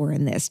have power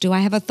in this? Do I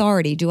have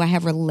authority? Do I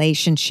have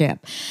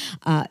relationship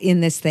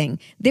in this thing?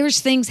 There's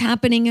things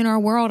happening in our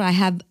world I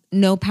have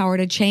no power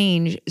to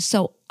change.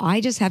 So I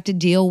just have to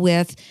deal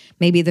with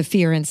maybe the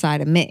fear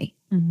inside of me.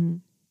 Mm-hmm.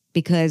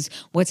 Because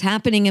what's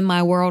happening in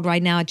my world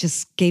right now, it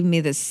just gave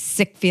me this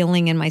sick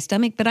feeling in my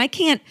stomach. But I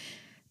can't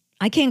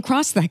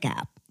cross that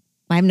gap.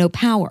 I have no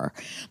power.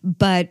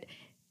 But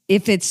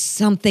if it's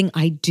something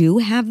I do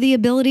have the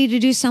ability to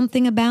do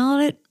something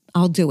about it,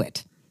 I'll do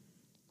it.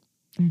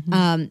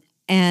 Mm-hmm.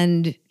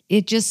 And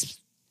it just,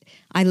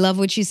 I love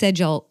what you said,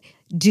 Joel.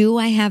 Do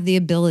I have the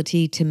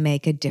ability to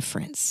make a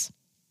difference?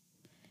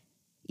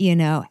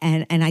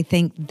 And I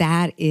think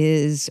that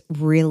is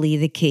really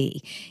the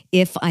key.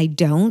 If I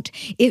don't,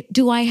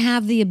 do I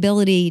have the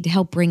ability to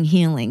help bring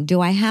healing? Do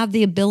I have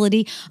the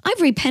ability? I've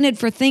repented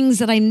for things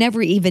that I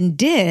never even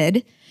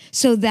did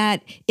so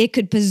that it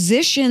could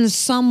position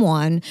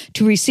someone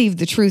to receive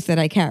the truth that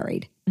I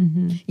carried.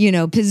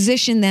 Mm-hmm.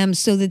 Position them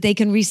so that they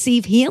can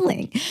receive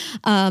healing.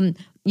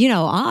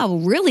 I'll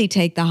really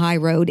take the high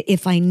road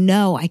if I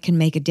know I can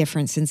make a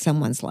difference in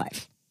someone's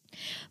life.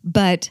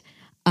 But,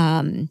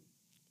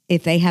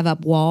 if they have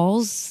up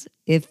walls,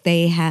 if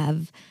they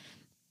have,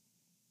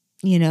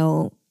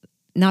 not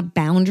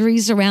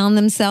boundaries around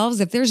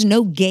themselves, if there's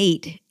no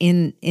gate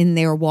in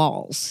their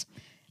walls,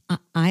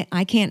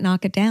 I can't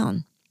knock it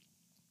down.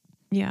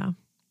 Yeah.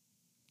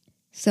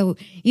 So,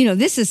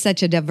 this is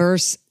such a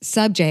diverse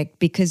subject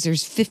because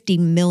there's 50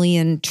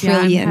 million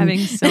trillion. Yeah, I'm having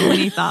so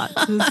many thoughts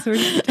as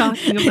we're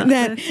talking about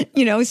that,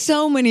 this.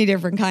 So many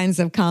different kinds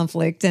of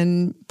conflict.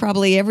 And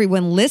probably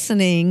everyone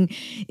listening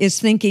is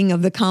thinking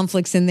of the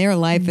conflicts in their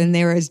life, and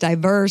they're as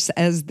diverse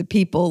as the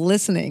people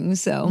listening.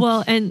 So,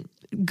 well, and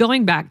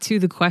going back to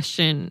the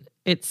question,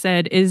 it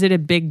said, is it a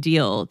big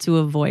deal to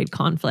avoid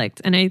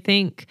conflict? And I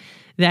think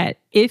that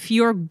if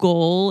your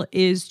goal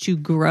is to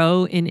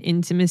grow in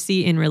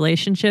intimacy in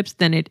relationships,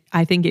 then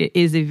I think it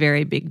is a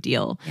very big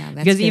deal. Yeah,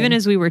 because good. Even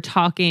as we were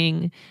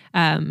talking,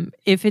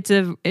 if it's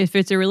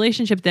a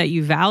relationship that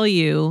you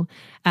value,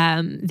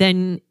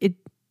 then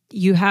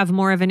you have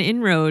more of an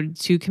inroad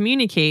to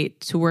communicate,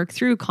 to work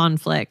through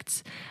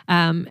conflicts.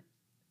 And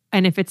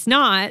if it's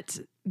not,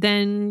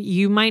 then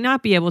you might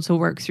not be able to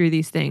work through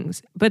these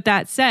things. But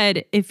that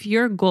said, if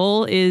your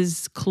goal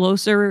is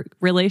closer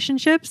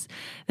relationships,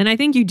 then I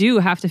think you do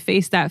have to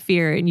face that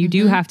fear, and you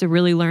do have to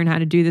really learn how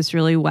to do this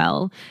really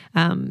well,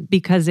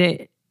 because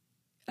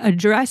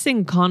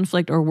addressing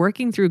conflict or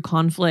working through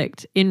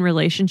conflict in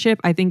relationship,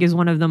 I think, is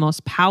one of the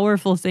most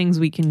powerful things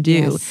we can do.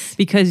 Yes.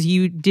 Because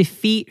you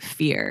defeat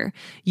fear.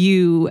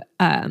 You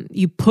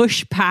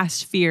push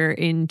past fear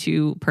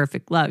into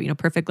perfect love.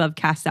 Perfect love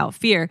casts out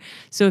fear.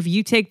 So if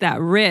you take that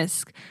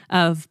risk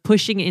of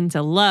pushing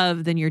into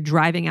love, then you're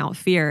driving out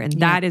fear, and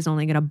that is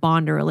only going to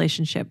bond a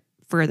relationship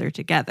further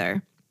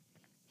together.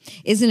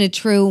 Isn't it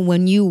true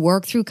when you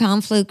work through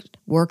conflict,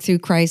 work through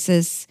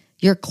crisis,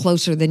 you're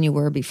closer than you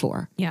were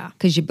before? Yeah.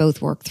 Because you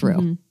both work through.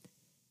 Mm-hmm.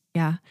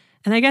 Yeah.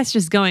 And I guess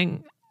just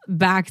going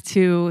back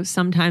to,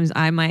 sometimes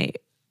I might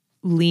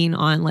lean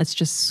on, let's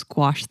just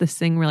squash this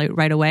thing really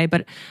right away.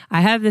 But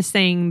I have this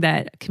saying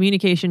that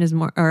communication is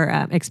more,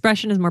 or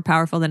expression is more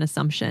powerful than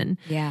assumption.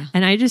 Yeah.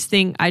 And I just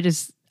think,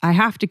 I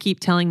have to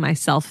keep telling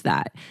myself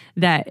that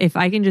if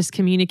I can just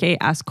communicate,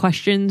 ask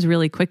questions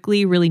really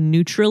quickly, really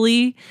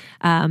neutrally,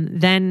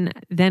 then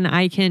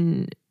I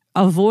can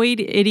avoid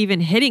it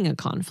even hitting a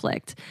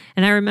conflict.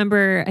 And I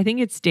remember, I think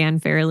it's Dan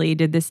Fairley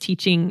did this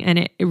teaching, and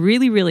it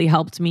really, really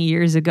helped me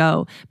years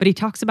ago. But he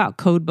talks about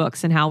code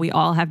books and how we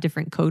all have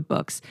different code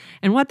books.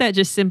 And what that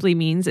just simply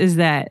means is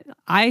that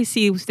I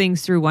see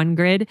things through one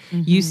grid,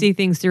 you see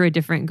things through a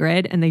different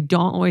grid, and they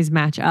don't always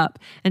match up.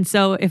 And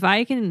so if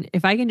I can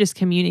just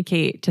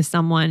communicate to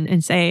someone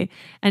and say,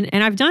 and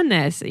I've done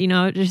this,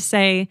 just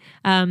say,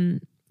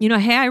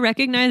 hey, I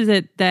recognize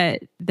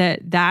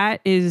that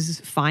is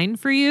fine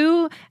for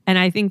you. And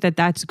I think that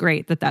that's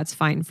great, that that's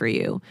fine for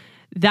you.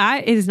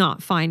 That is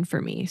not fine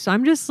for me. So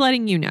I'm just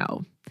letting you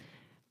know.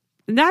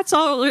 That's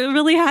all it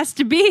really has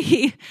to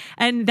be.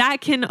 And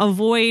that can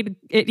avoid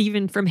it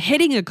even from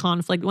hitting a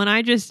conflict when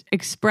I just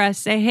express,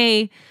 say,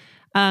 hey,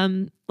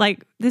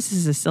 like this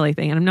is a silly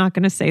thing and I'm not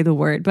going to say the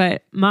word,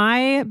 but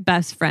my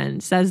best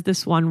friend says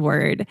this one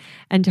word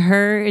and to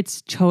her,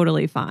 it's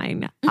totally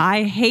fine.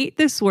 I hate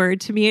this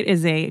word. To me, it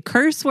is a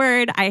curse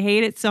word. I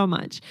hate it so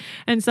much.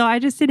 And so I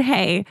just said,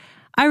 hey,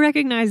 I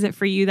recognize that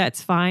for you,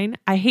 that's fine.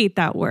 I hate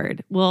that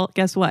word. Well,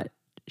 guess what?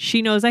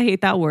 She knows I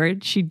hate that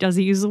word. She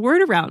doesn't use the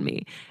word around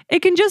me.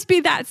 It can just be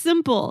that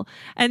simple.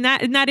 And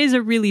that is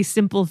a really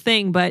simple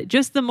thing. But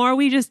just the more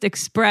we just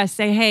express,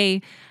 say,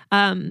 hey,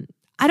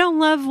 I don't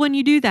love when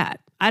you do that.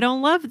 I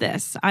don't love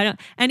this.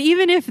 And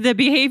even if the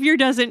behavior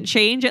doesn't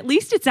change, at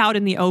least it's out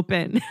in the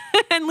open.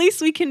 At least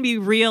we can be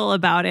real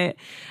about it.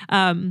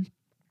 And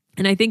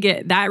I think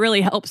that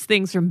really helps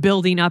things from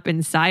building up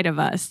inside of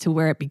us to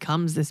where it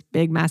becomes this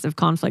big, massive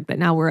conflict that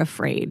now we're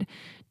afraid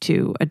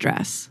to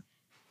address.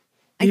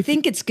 I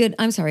think it's good.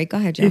 I'm sorry. Go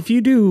ahead, Joe. If you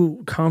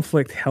do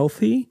conflict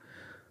healthy,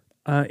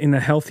 in a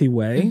healthy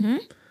way,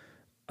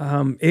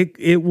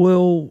 it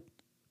will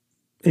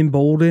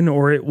embolden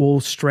or it will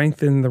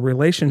strengthen the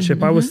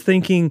relationship. I was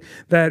thinking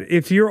that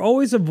if you're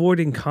always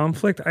avoiding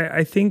conflict,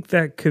 I think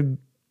that could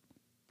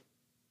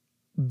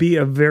be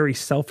a very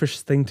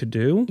selfish thing to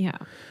do. Yeah.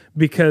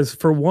 Because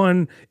for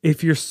one,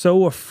 if you're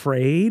so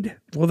afraid,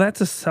 well,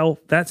 that's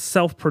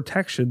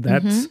self-protection.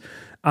 That's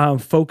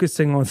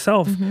focusing on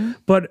self.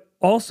 But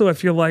also,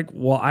 if you're like,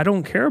 well, I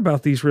don't care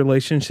about these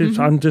relationships,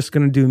 I'm just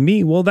going to do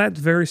me. Well, that's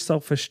very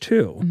selfish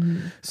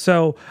too.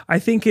 So I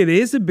think it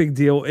is a big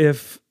deal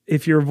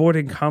if you're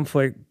avoiding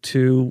conflict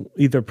to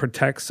either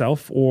protect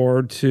self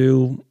or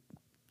to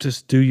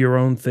just do your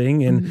own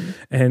thing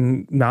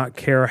and not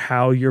care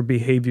how your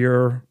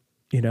behavior,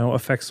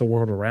 affects the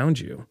world around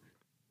you.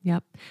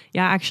 Yep.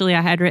 Yeah, actually,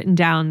 I had written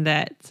down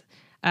that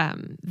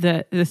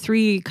the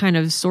three kind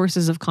of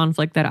sources of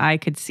conflict that I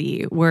could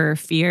see were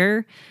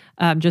fear,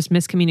 just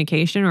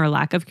miscommunication or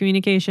lack of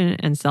communication,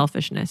 and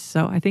selfishness.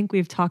 So I think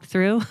we've talked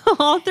through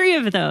all three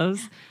of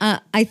those.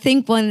 I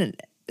think one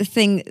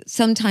thing,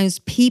 sometimes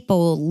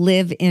people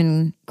live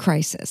in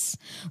crisis,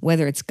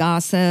 whether it's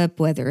gossip,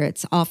 whether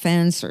it's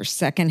offense or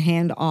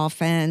secondhand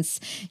offense,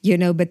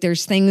 but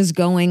there's things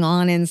going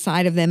on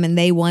inside of them and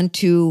they want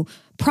to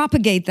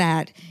propagate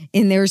that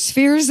in their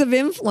spheres of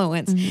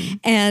influence.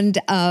 And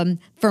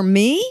for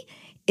me,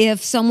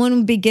 if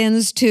someone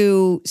begins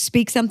to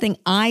speak something,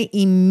 I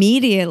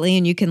immediately,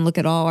 and you can look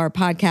at all our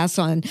podcasts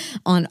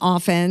on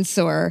offense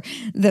or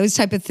those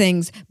type of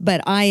things,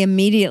 but I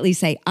immediately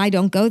say, I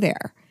don't go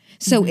there.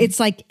 So it's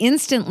like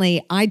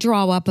instantly I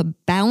draw up a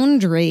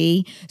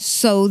boundary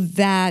so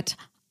that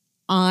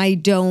I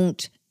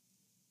don't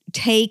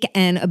take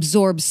and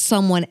absorb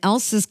someone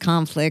else's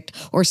conflict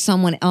or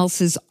someone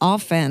else's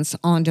offense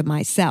onto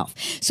myself.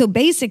 So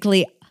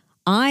basically,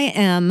 I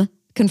am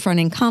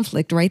confronting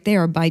conflict right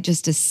there by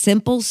just a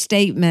simple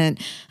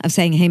statement of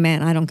saying, hey,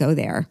 man, I don't go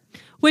there.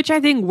 Which I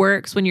think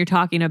works when you're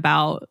talking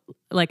about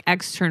like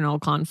external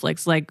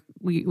conflicts, like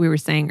we were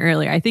saying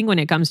earlier. I think when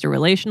it comes to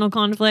relational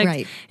conflict,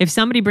 right, if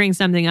somebody brings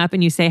something up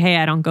and you say, hey,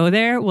 I don't go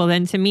there, well,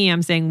 then to me,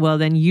 I'm saying, well,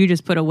 then you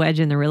just put a wedge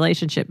in the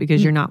relationship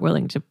because you're not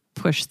willing to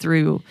push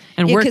through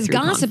and work through because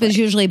gossip conflict. is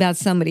usually about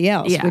somebody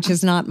else, which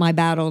is not my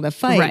battle to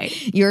fight.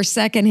 Right. Your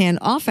secondhand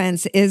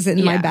offense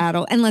isn't my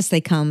battle unless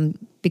they come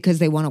because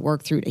they want to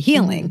work through to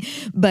healing.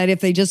 But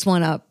if they just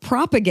want to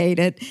propagate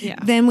it,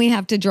 then we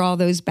have to draw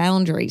those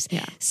boundaries.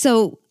 Yeah.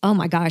 So, oh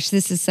my gosh,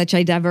 this is such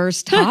a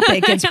diverse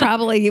topic. It's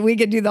probably, we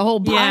could do the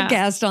whole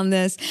podcast on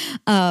this.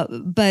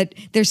 But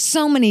there's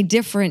so many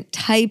different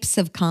types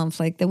of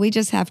conflict that we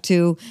just have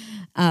to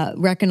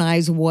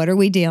recognize what are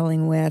we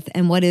dealing with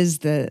and what is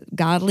the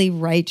godly,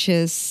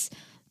 righteous,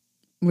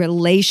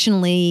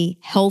 relationally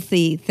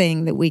healthy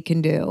thing that we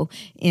can do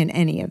in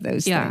any of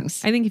those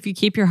things. I think if you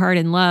keep your heart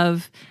in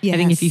love, I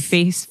think if you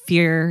face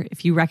fear,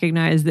 if you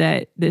recognize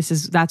that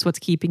that's what's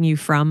keeping you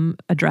from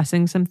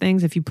addressing some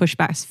things, if you push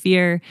back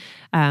fear,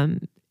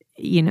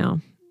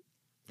 you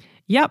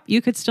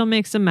could still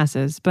make some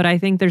messes. But I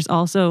think there's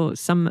also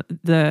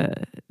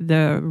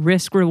the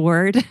risk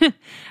reward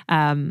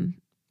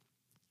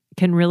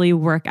can really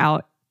work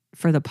out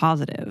for the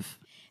positive.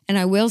 And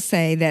I will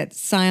say that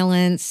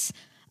silence,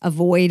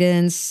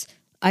 avoidance,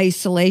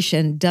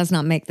 isolation does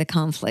not make the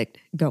conflict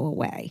go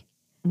away.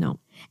 No.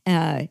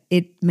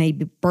 It may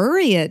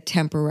bury it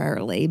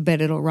temporarily,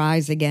 but it'll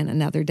rise again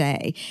another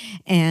day.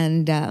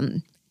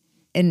 And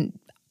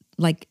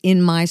like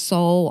in my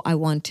soul, I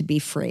want to be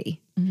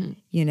free,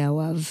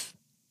 of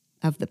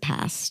the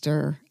past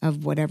or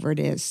of whatever it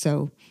is.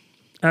 So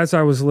as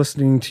I was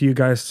listening to you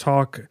guys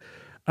talk,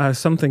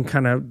 something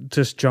kind of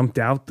just jumped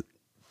out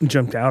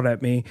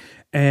at me.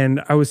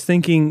 And I was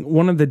thinking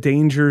one of the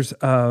dangers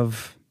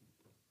of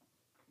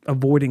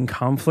avoiding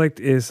conflict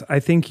is I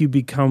think you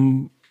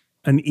become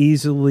an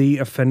easily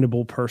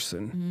offendable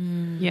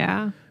person.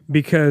 Yeah.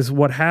 Because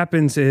what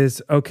happens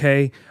is,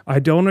 okay, I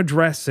don't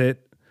address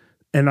it.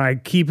 and I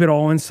keep it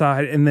all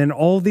inside. And then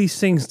all these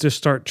things just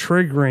start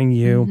triggering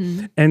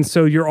you. And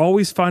so you're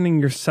always finding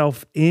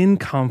yourself in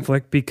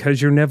conflict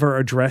because you're never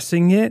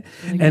addressing it.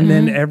 And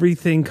then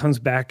everything comes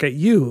back at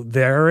you.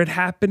 There it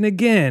happened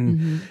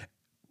again.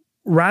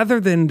 Rather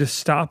than just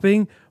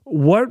stopping,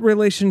 what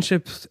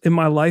relationships in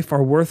my life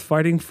are worth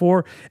fighting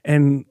for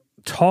and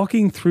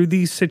talking through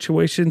these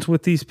situations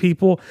with these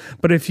people.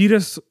 But if you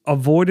just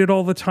avoid it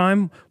all the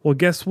time, well,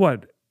 guess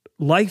what?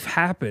 Life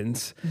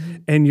happens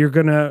and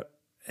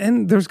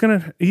there's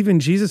gonna, even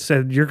Jesus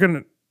said, you're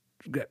gonna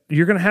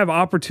have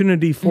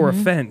opportunity for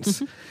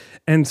offense.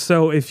 And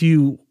so if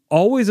you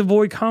always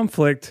avoid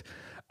conflict,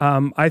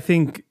 I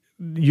think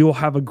you'll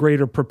have a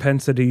greater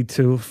propensity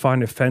to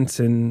find offense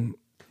in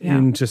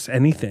just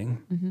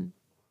anything.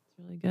 It's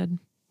really good.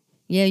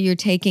 Yeah, you're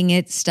taking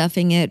it,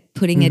 stuffing it,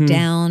 putting it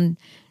down,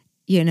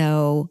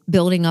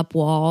 building up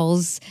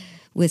walls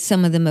with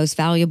some of the most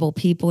valuable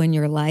people in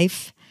your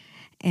life.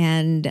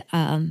 And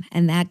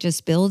that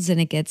just builds,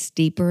 and it gets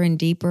deeper and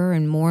deeper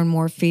and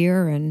more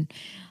fear. And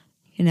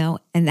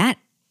that,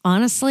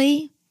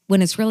 honestly,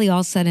 when it's really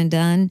all said and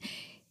done,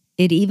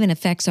 it even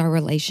affects our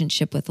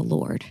relationship with the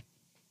Lord.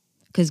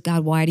 Because,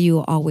 God, why do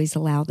you always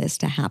allow this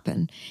to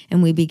happen?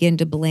 And we begin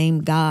to blame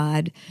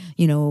God.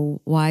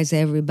 Why is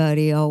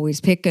everybody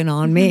always picking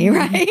on me,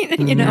 right?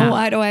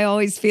 Why do I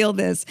always feel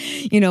this?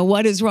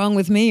 What is wrong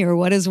with me, or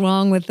what is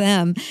wrong with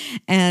them?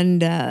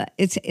 And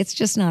it's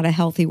just not a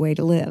healthy way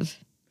to live.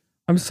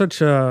 I'm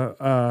such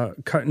a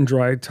cut and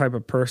dry type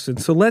of person.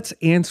 So let's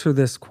answer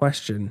this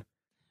question.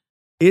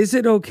 Is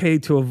it okay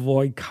to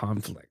avoid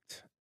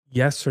conflict?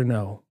 Yes or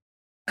no?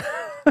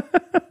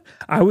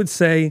 I would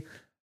say,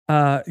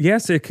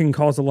 yes, it can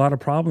cause a lot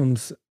of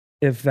problems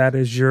if that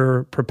is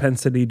your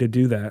propensity to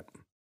do that.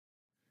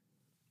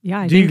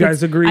 Yeah. Do you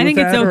guys agree with that? I think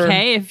it's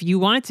okay if you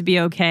want it to be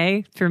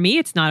okay. For me,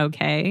 it's not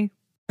okay.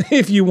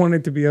 If you want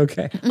it to be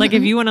okay. Like,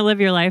 if you want to live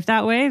your life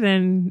that way,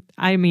 then,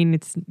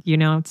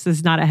 it's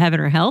just not a heaven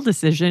or hell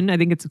decision. I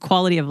think it's a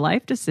quality of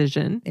life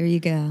decision. There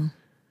you go.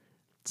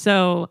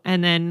 So,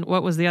 and then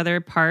what was the other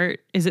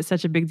part? Is it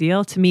such a big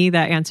deal? To me, the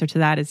answer to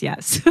that is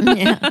yes.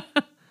 Yeah.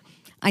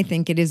 I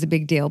think it is a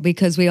big deal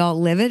because we all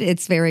live it.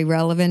 It's very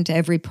relevant to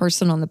every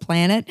person on the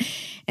planet.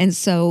 And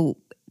so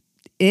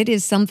it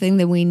is something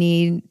that we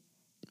need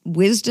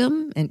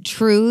wisdom and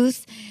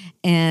truth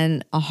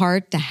and a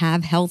heart to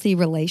have healthy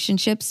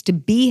relationships, to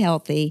be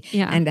healthy,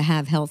 and to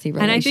have healthy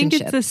relationships. And I think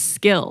it's a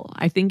skill.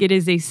 I think it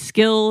is a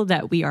skill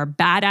that we are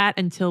bad at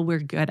until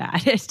we're good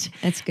at it.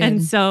 That's good.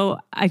 And so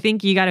I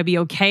think you got to be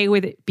okay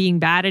with it, being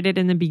bad at it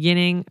in the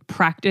beginning,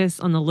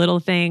 practice on the little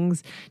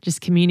things,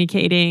 just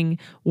communicating,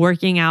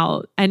 working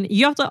out. And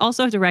you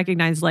also have to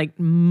recognize, like,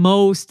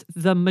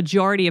 the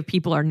majority of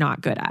people are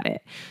not good at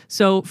it.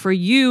 So for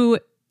you,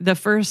 the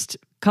first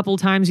couple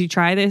times you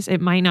try this, it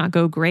might not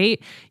go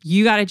great.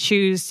 You got to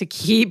choose to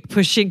keep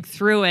pushing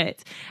through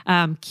it,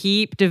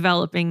 keep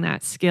developing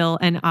that skill.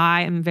 And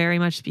I am very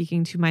much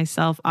speaking to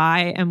myself.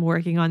 I am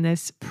working on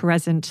this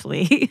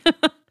presently.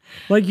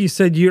 Like you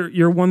said,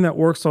 you're one that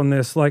works on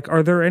this. Like,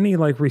 are there any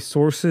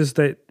resources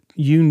that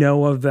you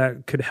know of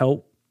that could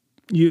help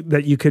you,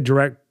 that you could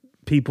direct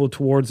people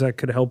towards that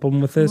could help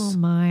them with this? Oh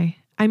my.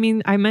 I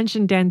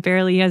mentioned Dan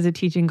Fairley has a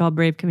teaching called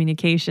Brave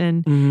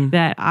Communication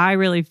that I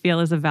really feel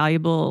is a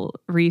valuable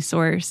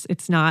resource.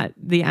 It's not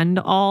the end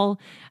all,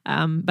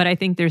 but I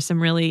think there's some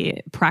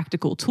really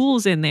practical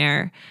tools in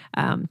there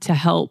to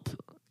help,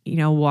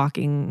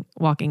 walking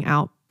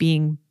out,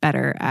 being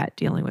better at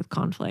dealing with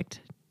conflict.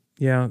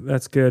 Yeah,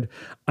 that's good.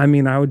 I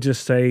would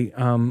just say,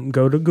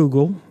 go to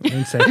Google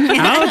and say,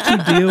 how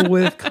to deal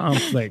with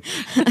conflict.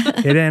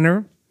 Hit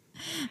enter.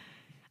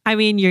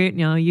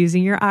 You're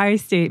using your I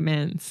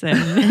statements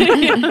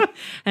and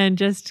and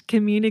just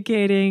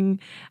communicating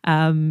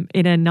in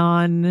a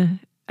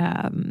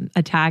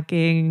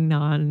non-attacking,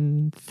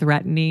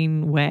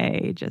 non-threatening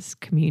way. Just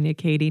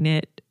communicating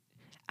it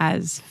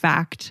as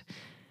fact,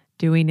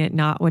 doing it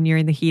not when you're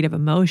in the heat of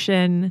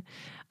emotion.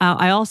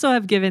 I also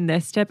have given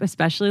this tip,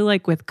 especially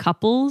with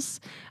couples.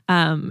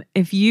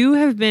 If you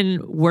have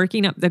been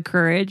working up the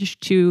courage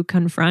to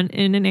confront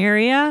in an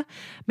area,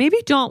 maybe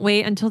don't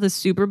wait until the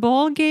Super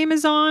Bowl game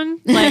is on.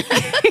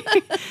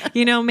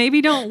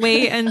 Maybe don't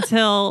wait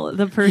until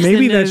the person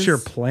Maybe that's your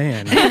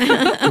plan.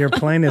 Your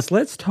plan is,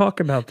 let's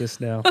talk about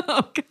this now.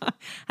 Oh, God.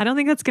 I don't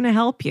think that's going to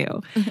help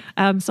you.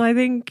 So I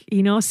think,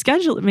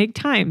 schedule it, make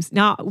times.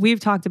 Now, we've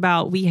talked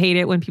about, we hate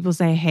it when people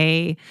say,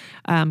 hey,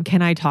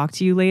 can I talk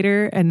to you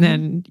later? And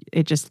then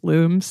it just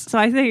looms. So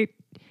I think,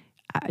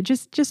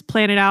 just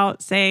plan it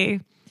out.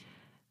 Say,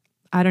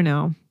 I don't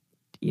know,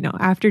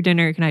 after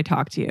dinner, can I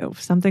talk to you?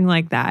 Something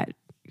like that.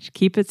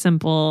 Keep it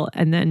simple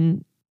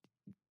and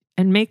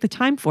make the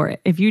time for it.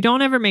 If you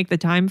don't ever make the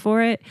time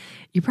for it,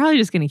 you're probably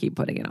just going to keep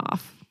putting it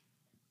off.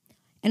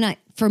 And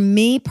for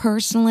me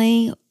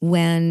personally,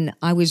 when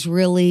I was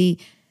really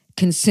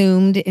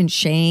consumed in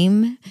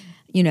shame,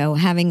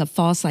 having a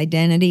false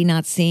identity,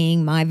 not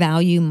seeing my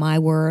value, my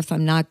worth,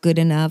 I'm not good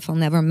enough, I'll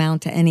never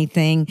amount to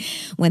anything.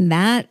 When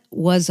that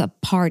was a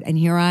part, and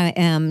here I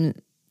am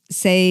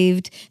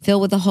saved,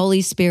 filled with the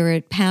Holy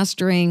Spirit,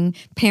 pastoring,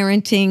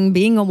 parenting,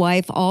 being a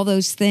wife, all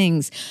those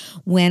things.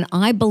 When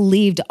I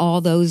believed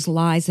all those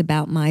lies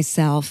about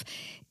myself,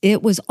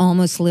 it was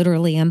almost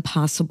literally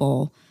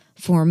impossible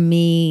for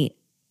me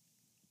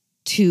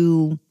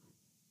to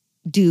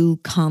do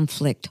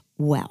conflict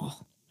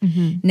well.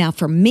 Now,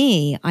 for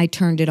me, I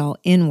turned it all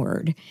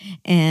inward,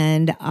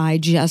 and I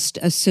just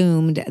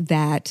assumed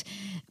that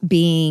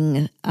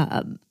being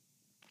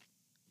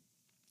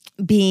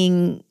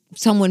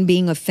someone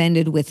being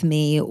offended with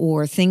me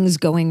or things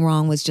going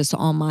wrong was just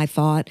all my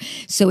fault.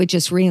 So it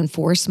just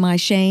reinforced my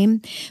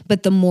shame.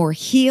 But the more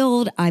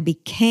healed I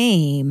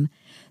became,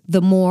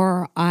 the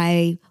more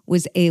I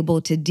was able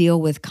to deal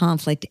with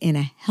conflict in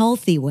a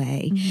healthy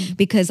way,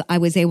 because I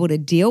was able to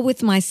deal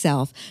with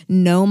myself,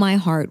 know my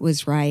heart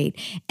was right,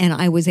 and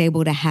I was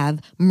able to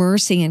have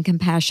mercy and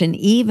compassion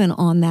even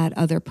on that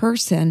other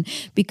person,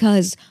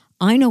 because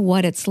I know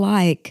what it's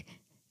like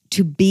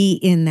to be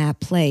in that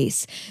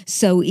place.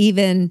 So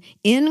even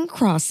in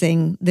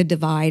crossing the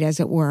divide, as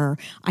it were,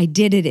 I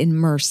did it in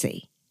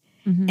mercy.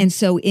 And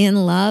so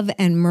in love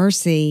and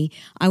mercy,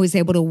 I was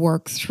able to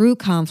work through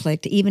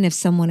conflict, even if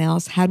someone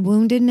else had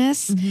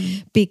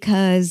woundedness,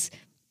 because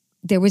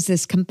there was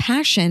this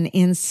compassion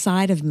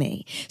inside of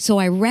me. So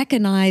I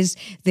recognized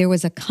there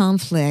was a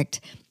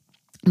conflict,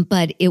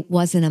 but it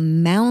wasn't a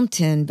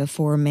mountain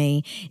before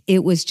me.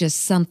 It was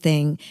just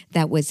something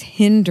that was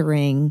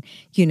hindering,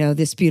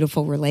 this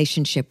beautiful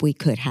relationship we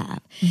could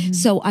have.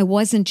 So I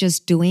wasn't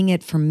just doing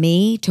it for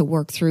me to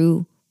work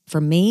through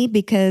for me,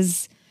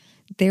 because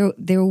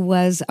there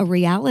was a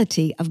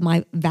reality of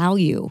my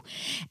value.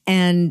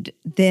 And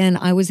then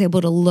I was able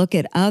to look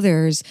at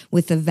others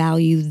with the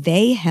value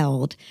they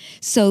held.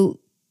 So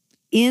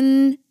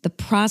in the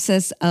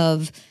process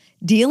of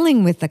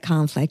dealing with the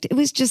conflict, it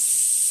was just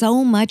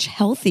so much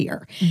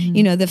healthier.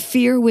 The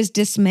fear was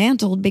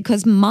dismantled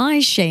because my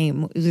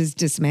shame was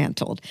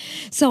dismantled.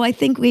 So I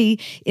think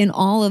in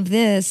all of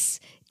this,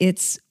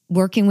 it's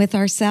working with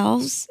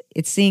ourselves,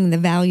 it's seeing the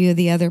value of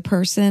the other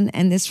person,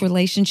 and this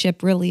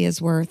relationship really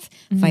is worth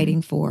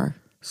fighting for.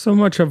 So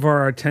much of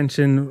our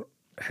attention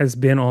has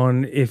been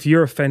on, if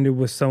you're offended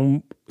with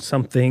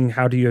something,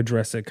 how do you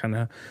address it, kind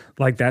of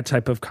like that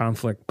type of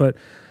conflict. But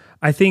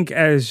I think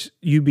as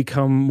you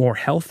become more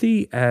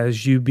healthy,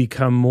 as you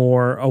become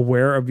more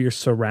aware of your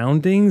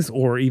surroundings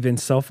or even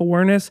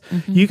self-awareness,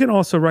 you can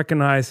also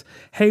recognize,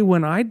 hey,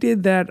 when I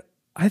did that,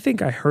 I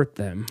think I hurt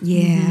them.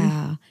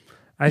 Yeah.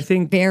 I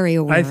think very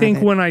aware. I think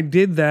of it. when I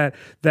did that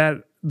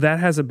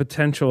has a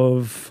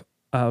potential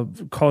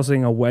of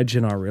causing a wedge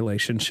in our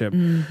relationship.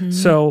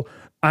 So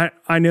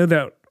I know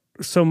that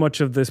so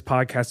much of this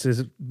podcast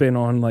has been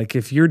on, like,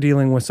 if you're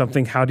dealing with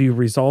something, how do you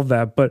resolve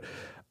that? But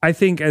I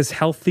think as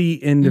healthy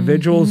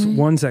individuals,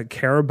 ones that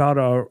care about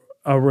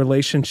a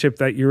relationship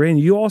that you're in,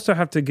 you also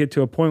have to get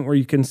to a point where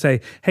you can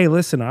say, hey,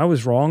 listen, I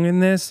was wrong in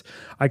this.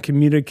 I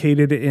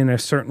communicated it in a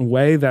certain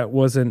way that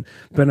wasn't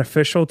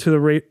beneficial to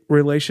the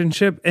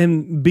relationship.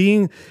 And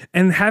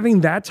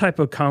having that type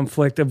of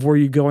conflict of where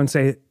you go and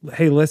say,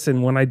 hey,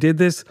 listen, when I did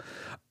this,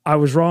 I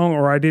was wrong,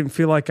 or I didn't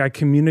feel like I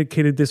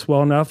communicated this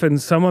well enough.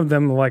 And some of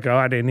them are like, oh,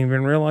 I didn't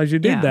even realize you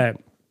did that.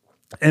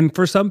 And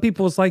for some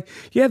people, it's like,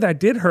 yeah, that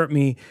did hurt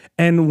me.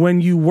 And when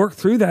you work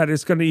through that,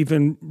 it's going to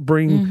even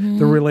bring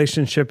the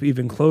relationship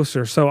even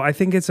closer. So I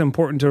think it's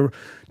important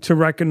to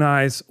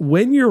recognize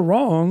when you're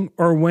wrong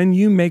or when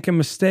you make a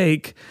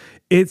mistake,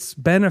 it's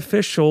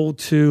beneficial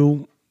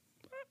to,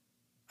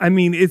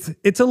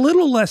 it's a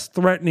little less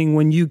threatening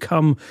when you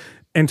come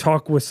and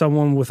talk with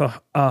someone with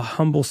a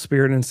humble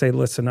spirit and say,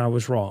 listen, I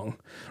was wrong,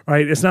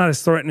 right? It's not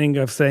as threatening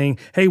of saying,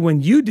 hey,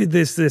 when you did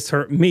this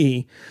hurt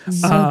me.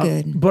 So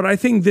good. But I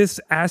think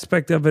this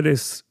aspect of it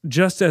is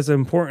just as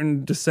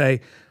important to say,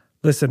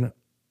 listen,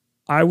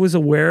 I was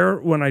aware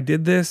when I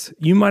did this.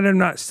 You might have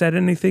not said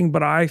anything,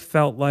 but I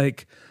felt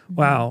like,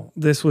 wow,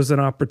 this was an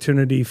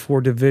opportunity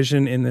for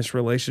division in this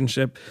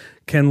relationship.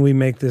 Can we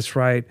make this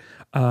right?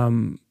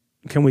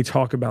 Can we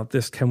talk about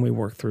this? Can we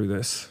work through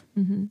this?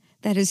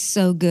 That is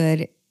so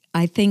good.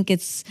 I think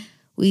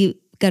we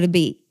got to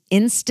be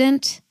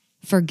instant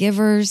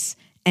forgivers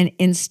and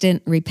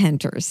instant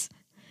repenters.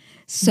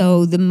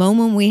 So the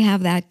moment we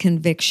have that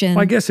conviction.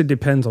 Well, I guess it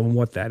depends on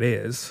what that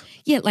is.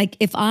 Yeah, like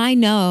if I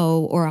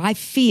know or I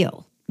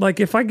feel. Like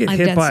if I get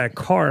hit by a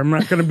car, I'm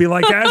not going to be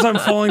like, as I'm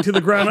falling to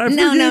the ground, I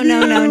forgive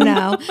you.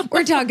 No.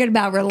 We're talking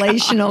about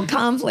relational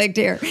conflict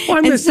here. Well,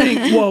 I'm just saying,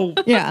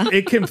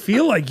 it can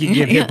feel like you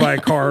get hit by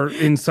a car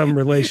in some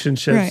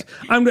relationships.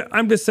 Right.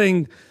 I'm just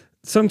saying,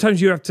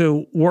 sometimes you have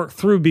to work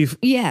through.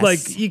 Yes.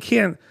 Like you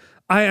can't.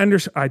 I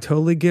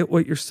totally get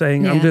what you're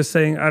saying. Yeah. I'm just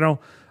saying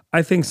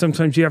I think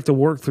sometimes you have to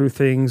work through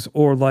things,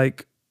 or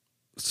like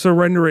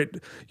surrender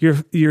it,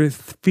 your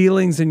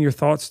feelings and your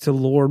thoughts to the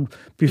Lord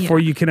before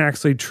you can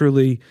actually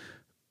truly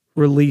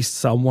release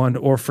someone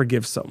or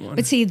forgive someone.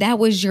 But see, that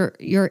was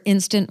your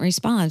instant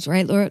response,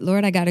 right?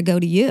 Lord, I got to go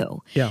to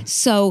you. Yeah.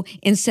 So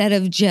instead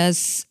of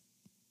just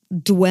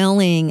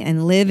dwelling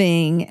and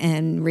living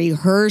and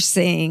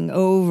rehearsing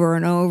over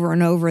and over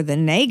and over the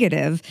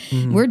negative,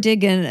 we're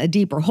digging a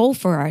deeper hole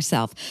for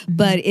ourselves.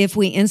 But if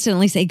we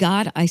instantly say,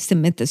 God, I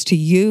submit this to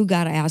you.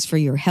 God, I ask for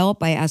your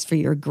help. I ask for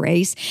your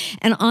grace.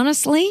 And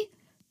honestly,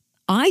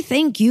 I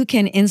think you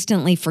can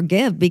instantly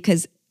forgive,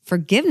 because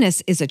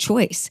forgiveness is a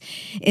choice.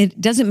 It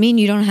doesn't mean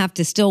you don't have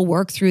to still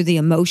work through the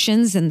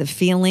emotions and the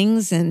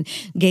feelings and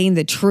gain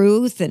the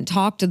truth and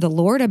talk to the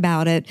Lord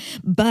about it.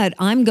 But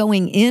I'm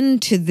going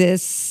into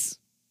this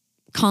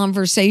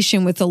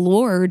conversation with the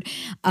Lord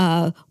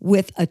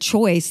with a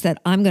choice that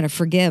I'm going to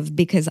forgive,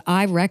 because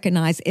I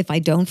recognize if I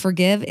don't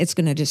forgive, it's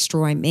going to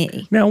destroy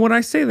me. Now, when I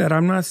say that,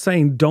 I'm not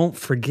saying don't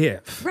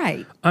forgive.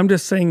 Right. I'm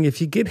just saying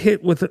if you get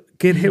hit with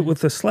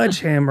a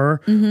sledgehammer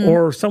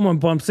or someone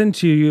bumps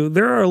into you,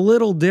 they're a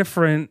little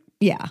different.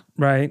 Yeah.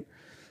 Right.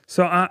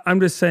 So I'm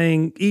just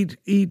saying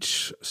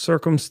each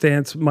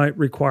circumstance might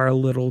require a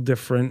little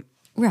different.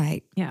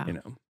 Right. Yeah.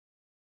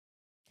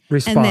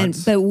 Response. And then,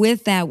 but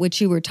with that,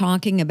 what you were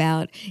talking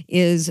about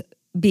is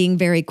being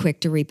very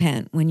quick to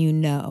repent when you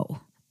know.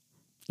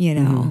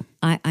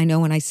 I know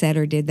when I said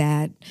or did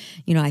that,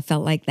 I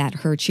felt like that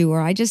hurt you,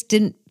 or I just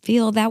didn't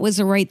feel that was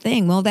the right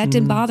thing. Well, that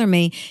didn't bother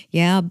me.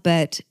 Yeah,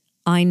 but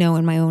I know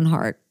in my own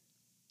heart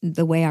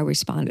the way I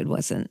responded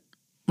wasn't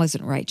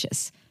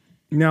righteous.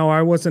 No,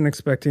 I wasn't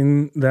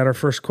expecting that our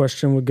first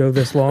question would go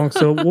this long.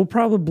 So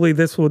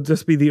this will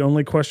just be the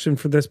only question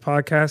for this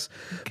podcast.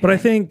 Okay. But I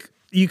think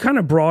you kind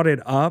of brought it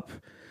up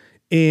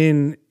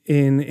in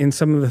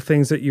some of the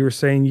things that you were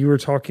saying. You were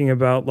talking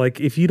about,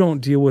 like, if you don't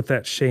deal with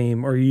that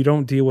shame or you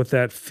don't deal with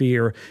that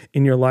fear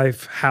in your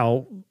life,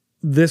 how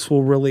this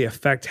will really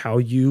affect how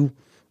you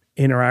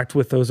interact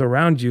with those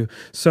around you.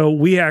 So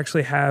we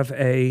actually have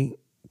a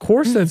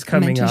course that's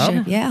coming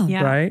up.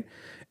 Yeah. Right?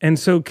 And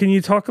so can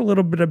you talk a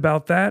little bit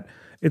about that?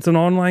 It's an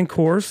online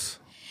course.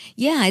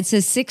 Yeah, it's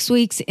a 6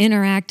 weeks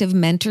interactive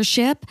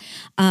mentorship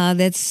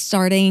that's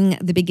starting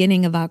the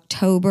beginning of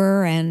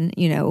October, and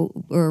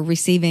we're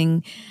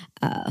receiving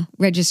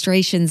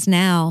registrations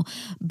now.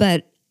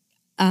 But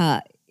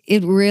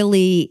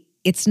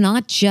it's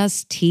not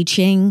just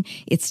teaching,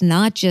 it's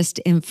not just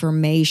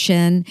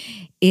information.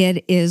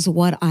 It is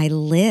what I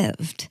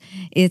lived.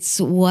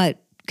 It's what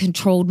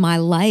controlled my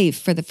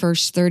life for the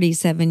first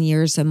 37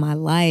 years of my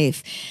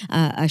life.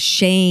 A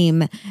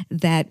shame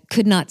that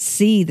could not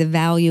see the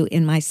value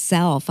in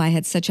myself. I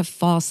had such a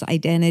false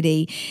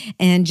identity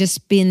and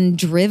just been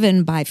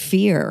driven by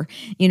fear.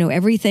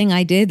 Everything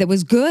I did that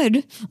was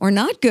good or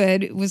not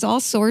good, it was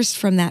all sourced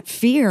from that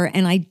fear,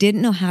 and I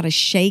didn't know how to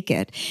shake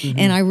it.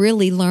 And I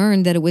really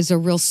learned that it was a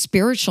real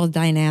spiritual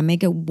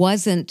dynamic.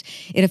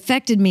 It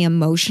affected me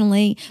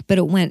emotionally, but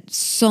it went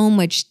so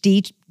much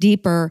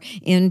deeper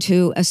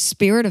into a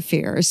spirit of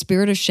fear, a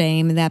spirit of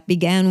shame that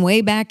began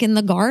way back in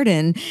the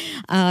garden,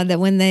 that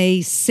when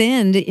they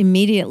sinned,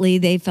 immediately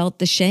they felt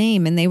the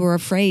shame and they were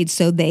afraid.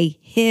 So they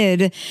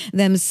hid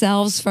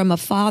themselves from a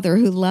father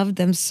who loved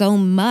them so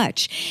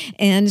much.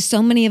 And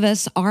so many of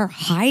us are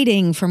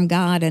hiding from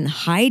God and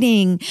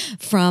hiding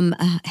from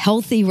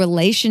healthy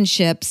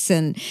relationships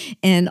and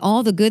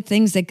all the good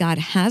things that God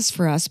has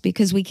for us,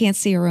 because we can't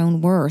see our own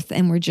worth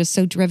and we're just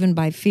so driven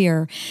by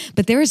fear.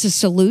 But there is a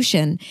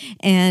solution.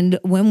 And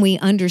when we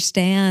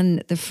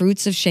understand the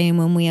fruits of shame,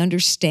 when we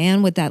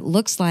understand what that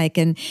looks like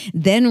and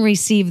then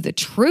receive the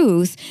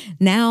truth,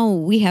 now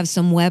we have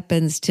some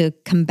weapons to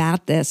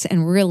combat this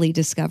and really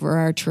discover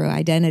our true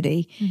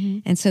identity.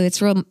 And so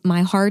it's real.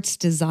 My heart's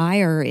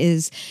desire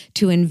is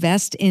to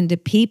invest into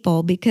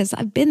people, because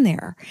I've been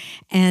there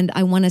and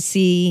I want to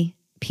see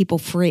people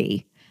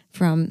free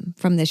from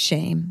this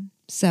shame.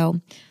 So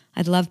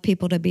I'd love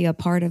people to be a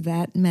part of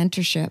that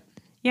mentorship.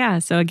 Yeah.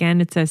 So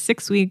again, it's a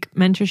 6-week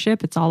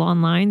mentorship. It's all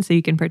online, so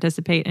you can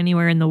participate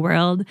anywhere in the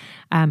world.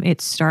 It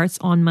starts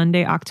on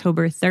Monday,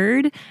 October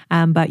 3rd,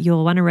 but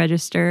you'll want to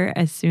register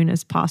as soon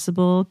as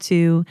possible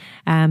to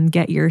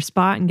get your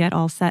spot and get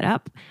all set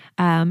up.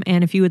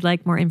 And if you would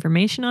like more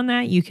information on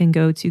that, you can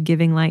go to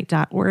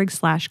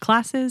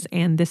givinglight.org/classes.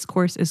 And this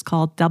course is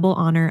called Double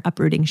Honor: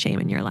 Uprooting Shame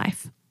in Your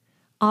Life.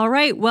 All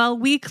right. Well,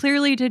 we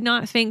clearly did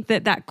not think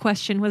that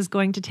question was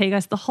going to take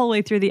us the whole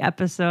way through the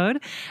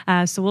episode.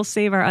 So we'll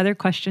save our other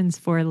questions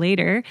for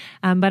later.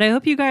 But I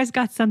hope you guys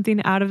got something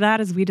out of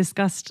that as we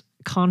discussed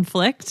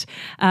conflict.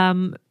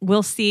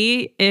 We'll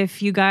see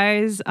if you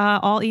guys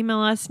all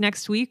email us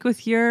next week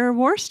with your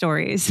war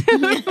stories.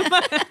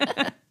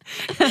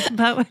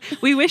 But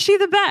we wish you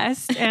the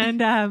best.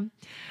 And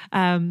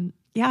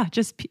yeah,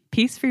 just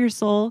peace for your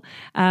soul.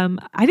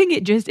 I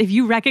think if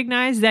you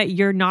recognize that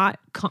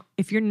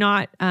if you're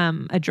not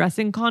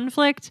addressing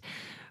conflict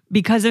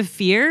because of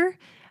fear,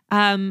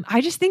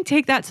 I just think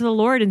take that to the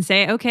Lord and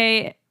say,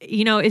 okay,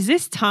 is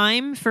this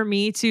time for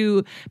me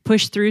to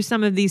push through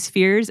some of these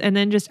fears, and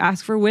then just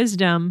ask for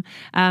wisdom.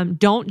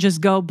 Don't just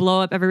go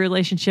blow up every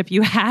relationship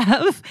you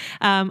have.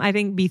 I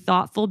think be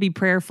thoughtful, be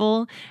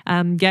prayerful,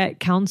 get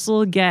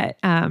counsel, get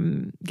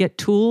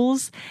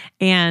tools,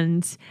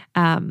 and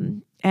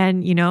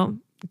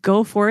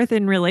go forth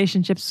in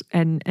relationships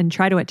and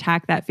try to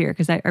attack that fear,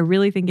 because I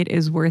really think it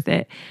is worth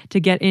it to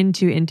get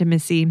into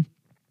intimacy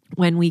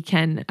when we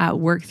can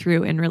work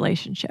through in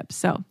relationships.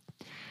 So,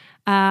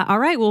 all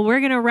right, well, we're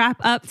going to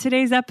wrap up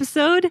today's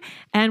episode,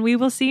 and we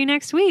will see you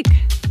next week.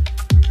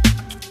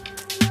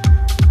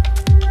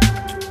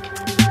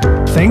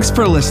 Thanks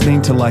for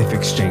listening to Life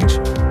Exchange.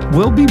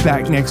 We'll be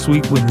back next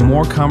week with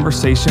more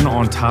conversation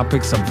on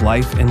topics of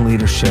life and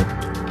leadership.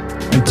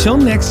 Until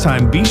next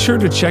time, be sure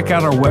to check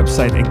out our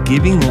website at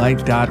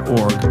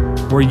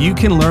givinglight.org, where you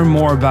can learn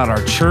more about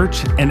our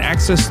church and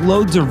access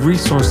loads of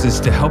resources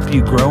to help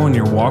you grow in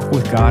your walk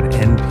with God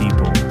and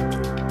people.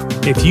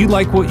 If you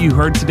like what you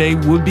heard today,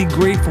 we'd be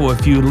grateful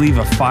if you would leave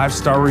a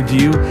 5-star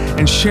review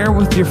and share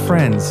with your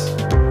friends.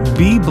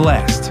 Be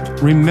blessed.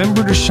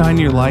 Remember to shine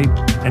your light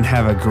and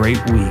have a great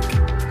week.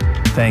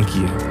 Thank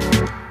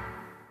you.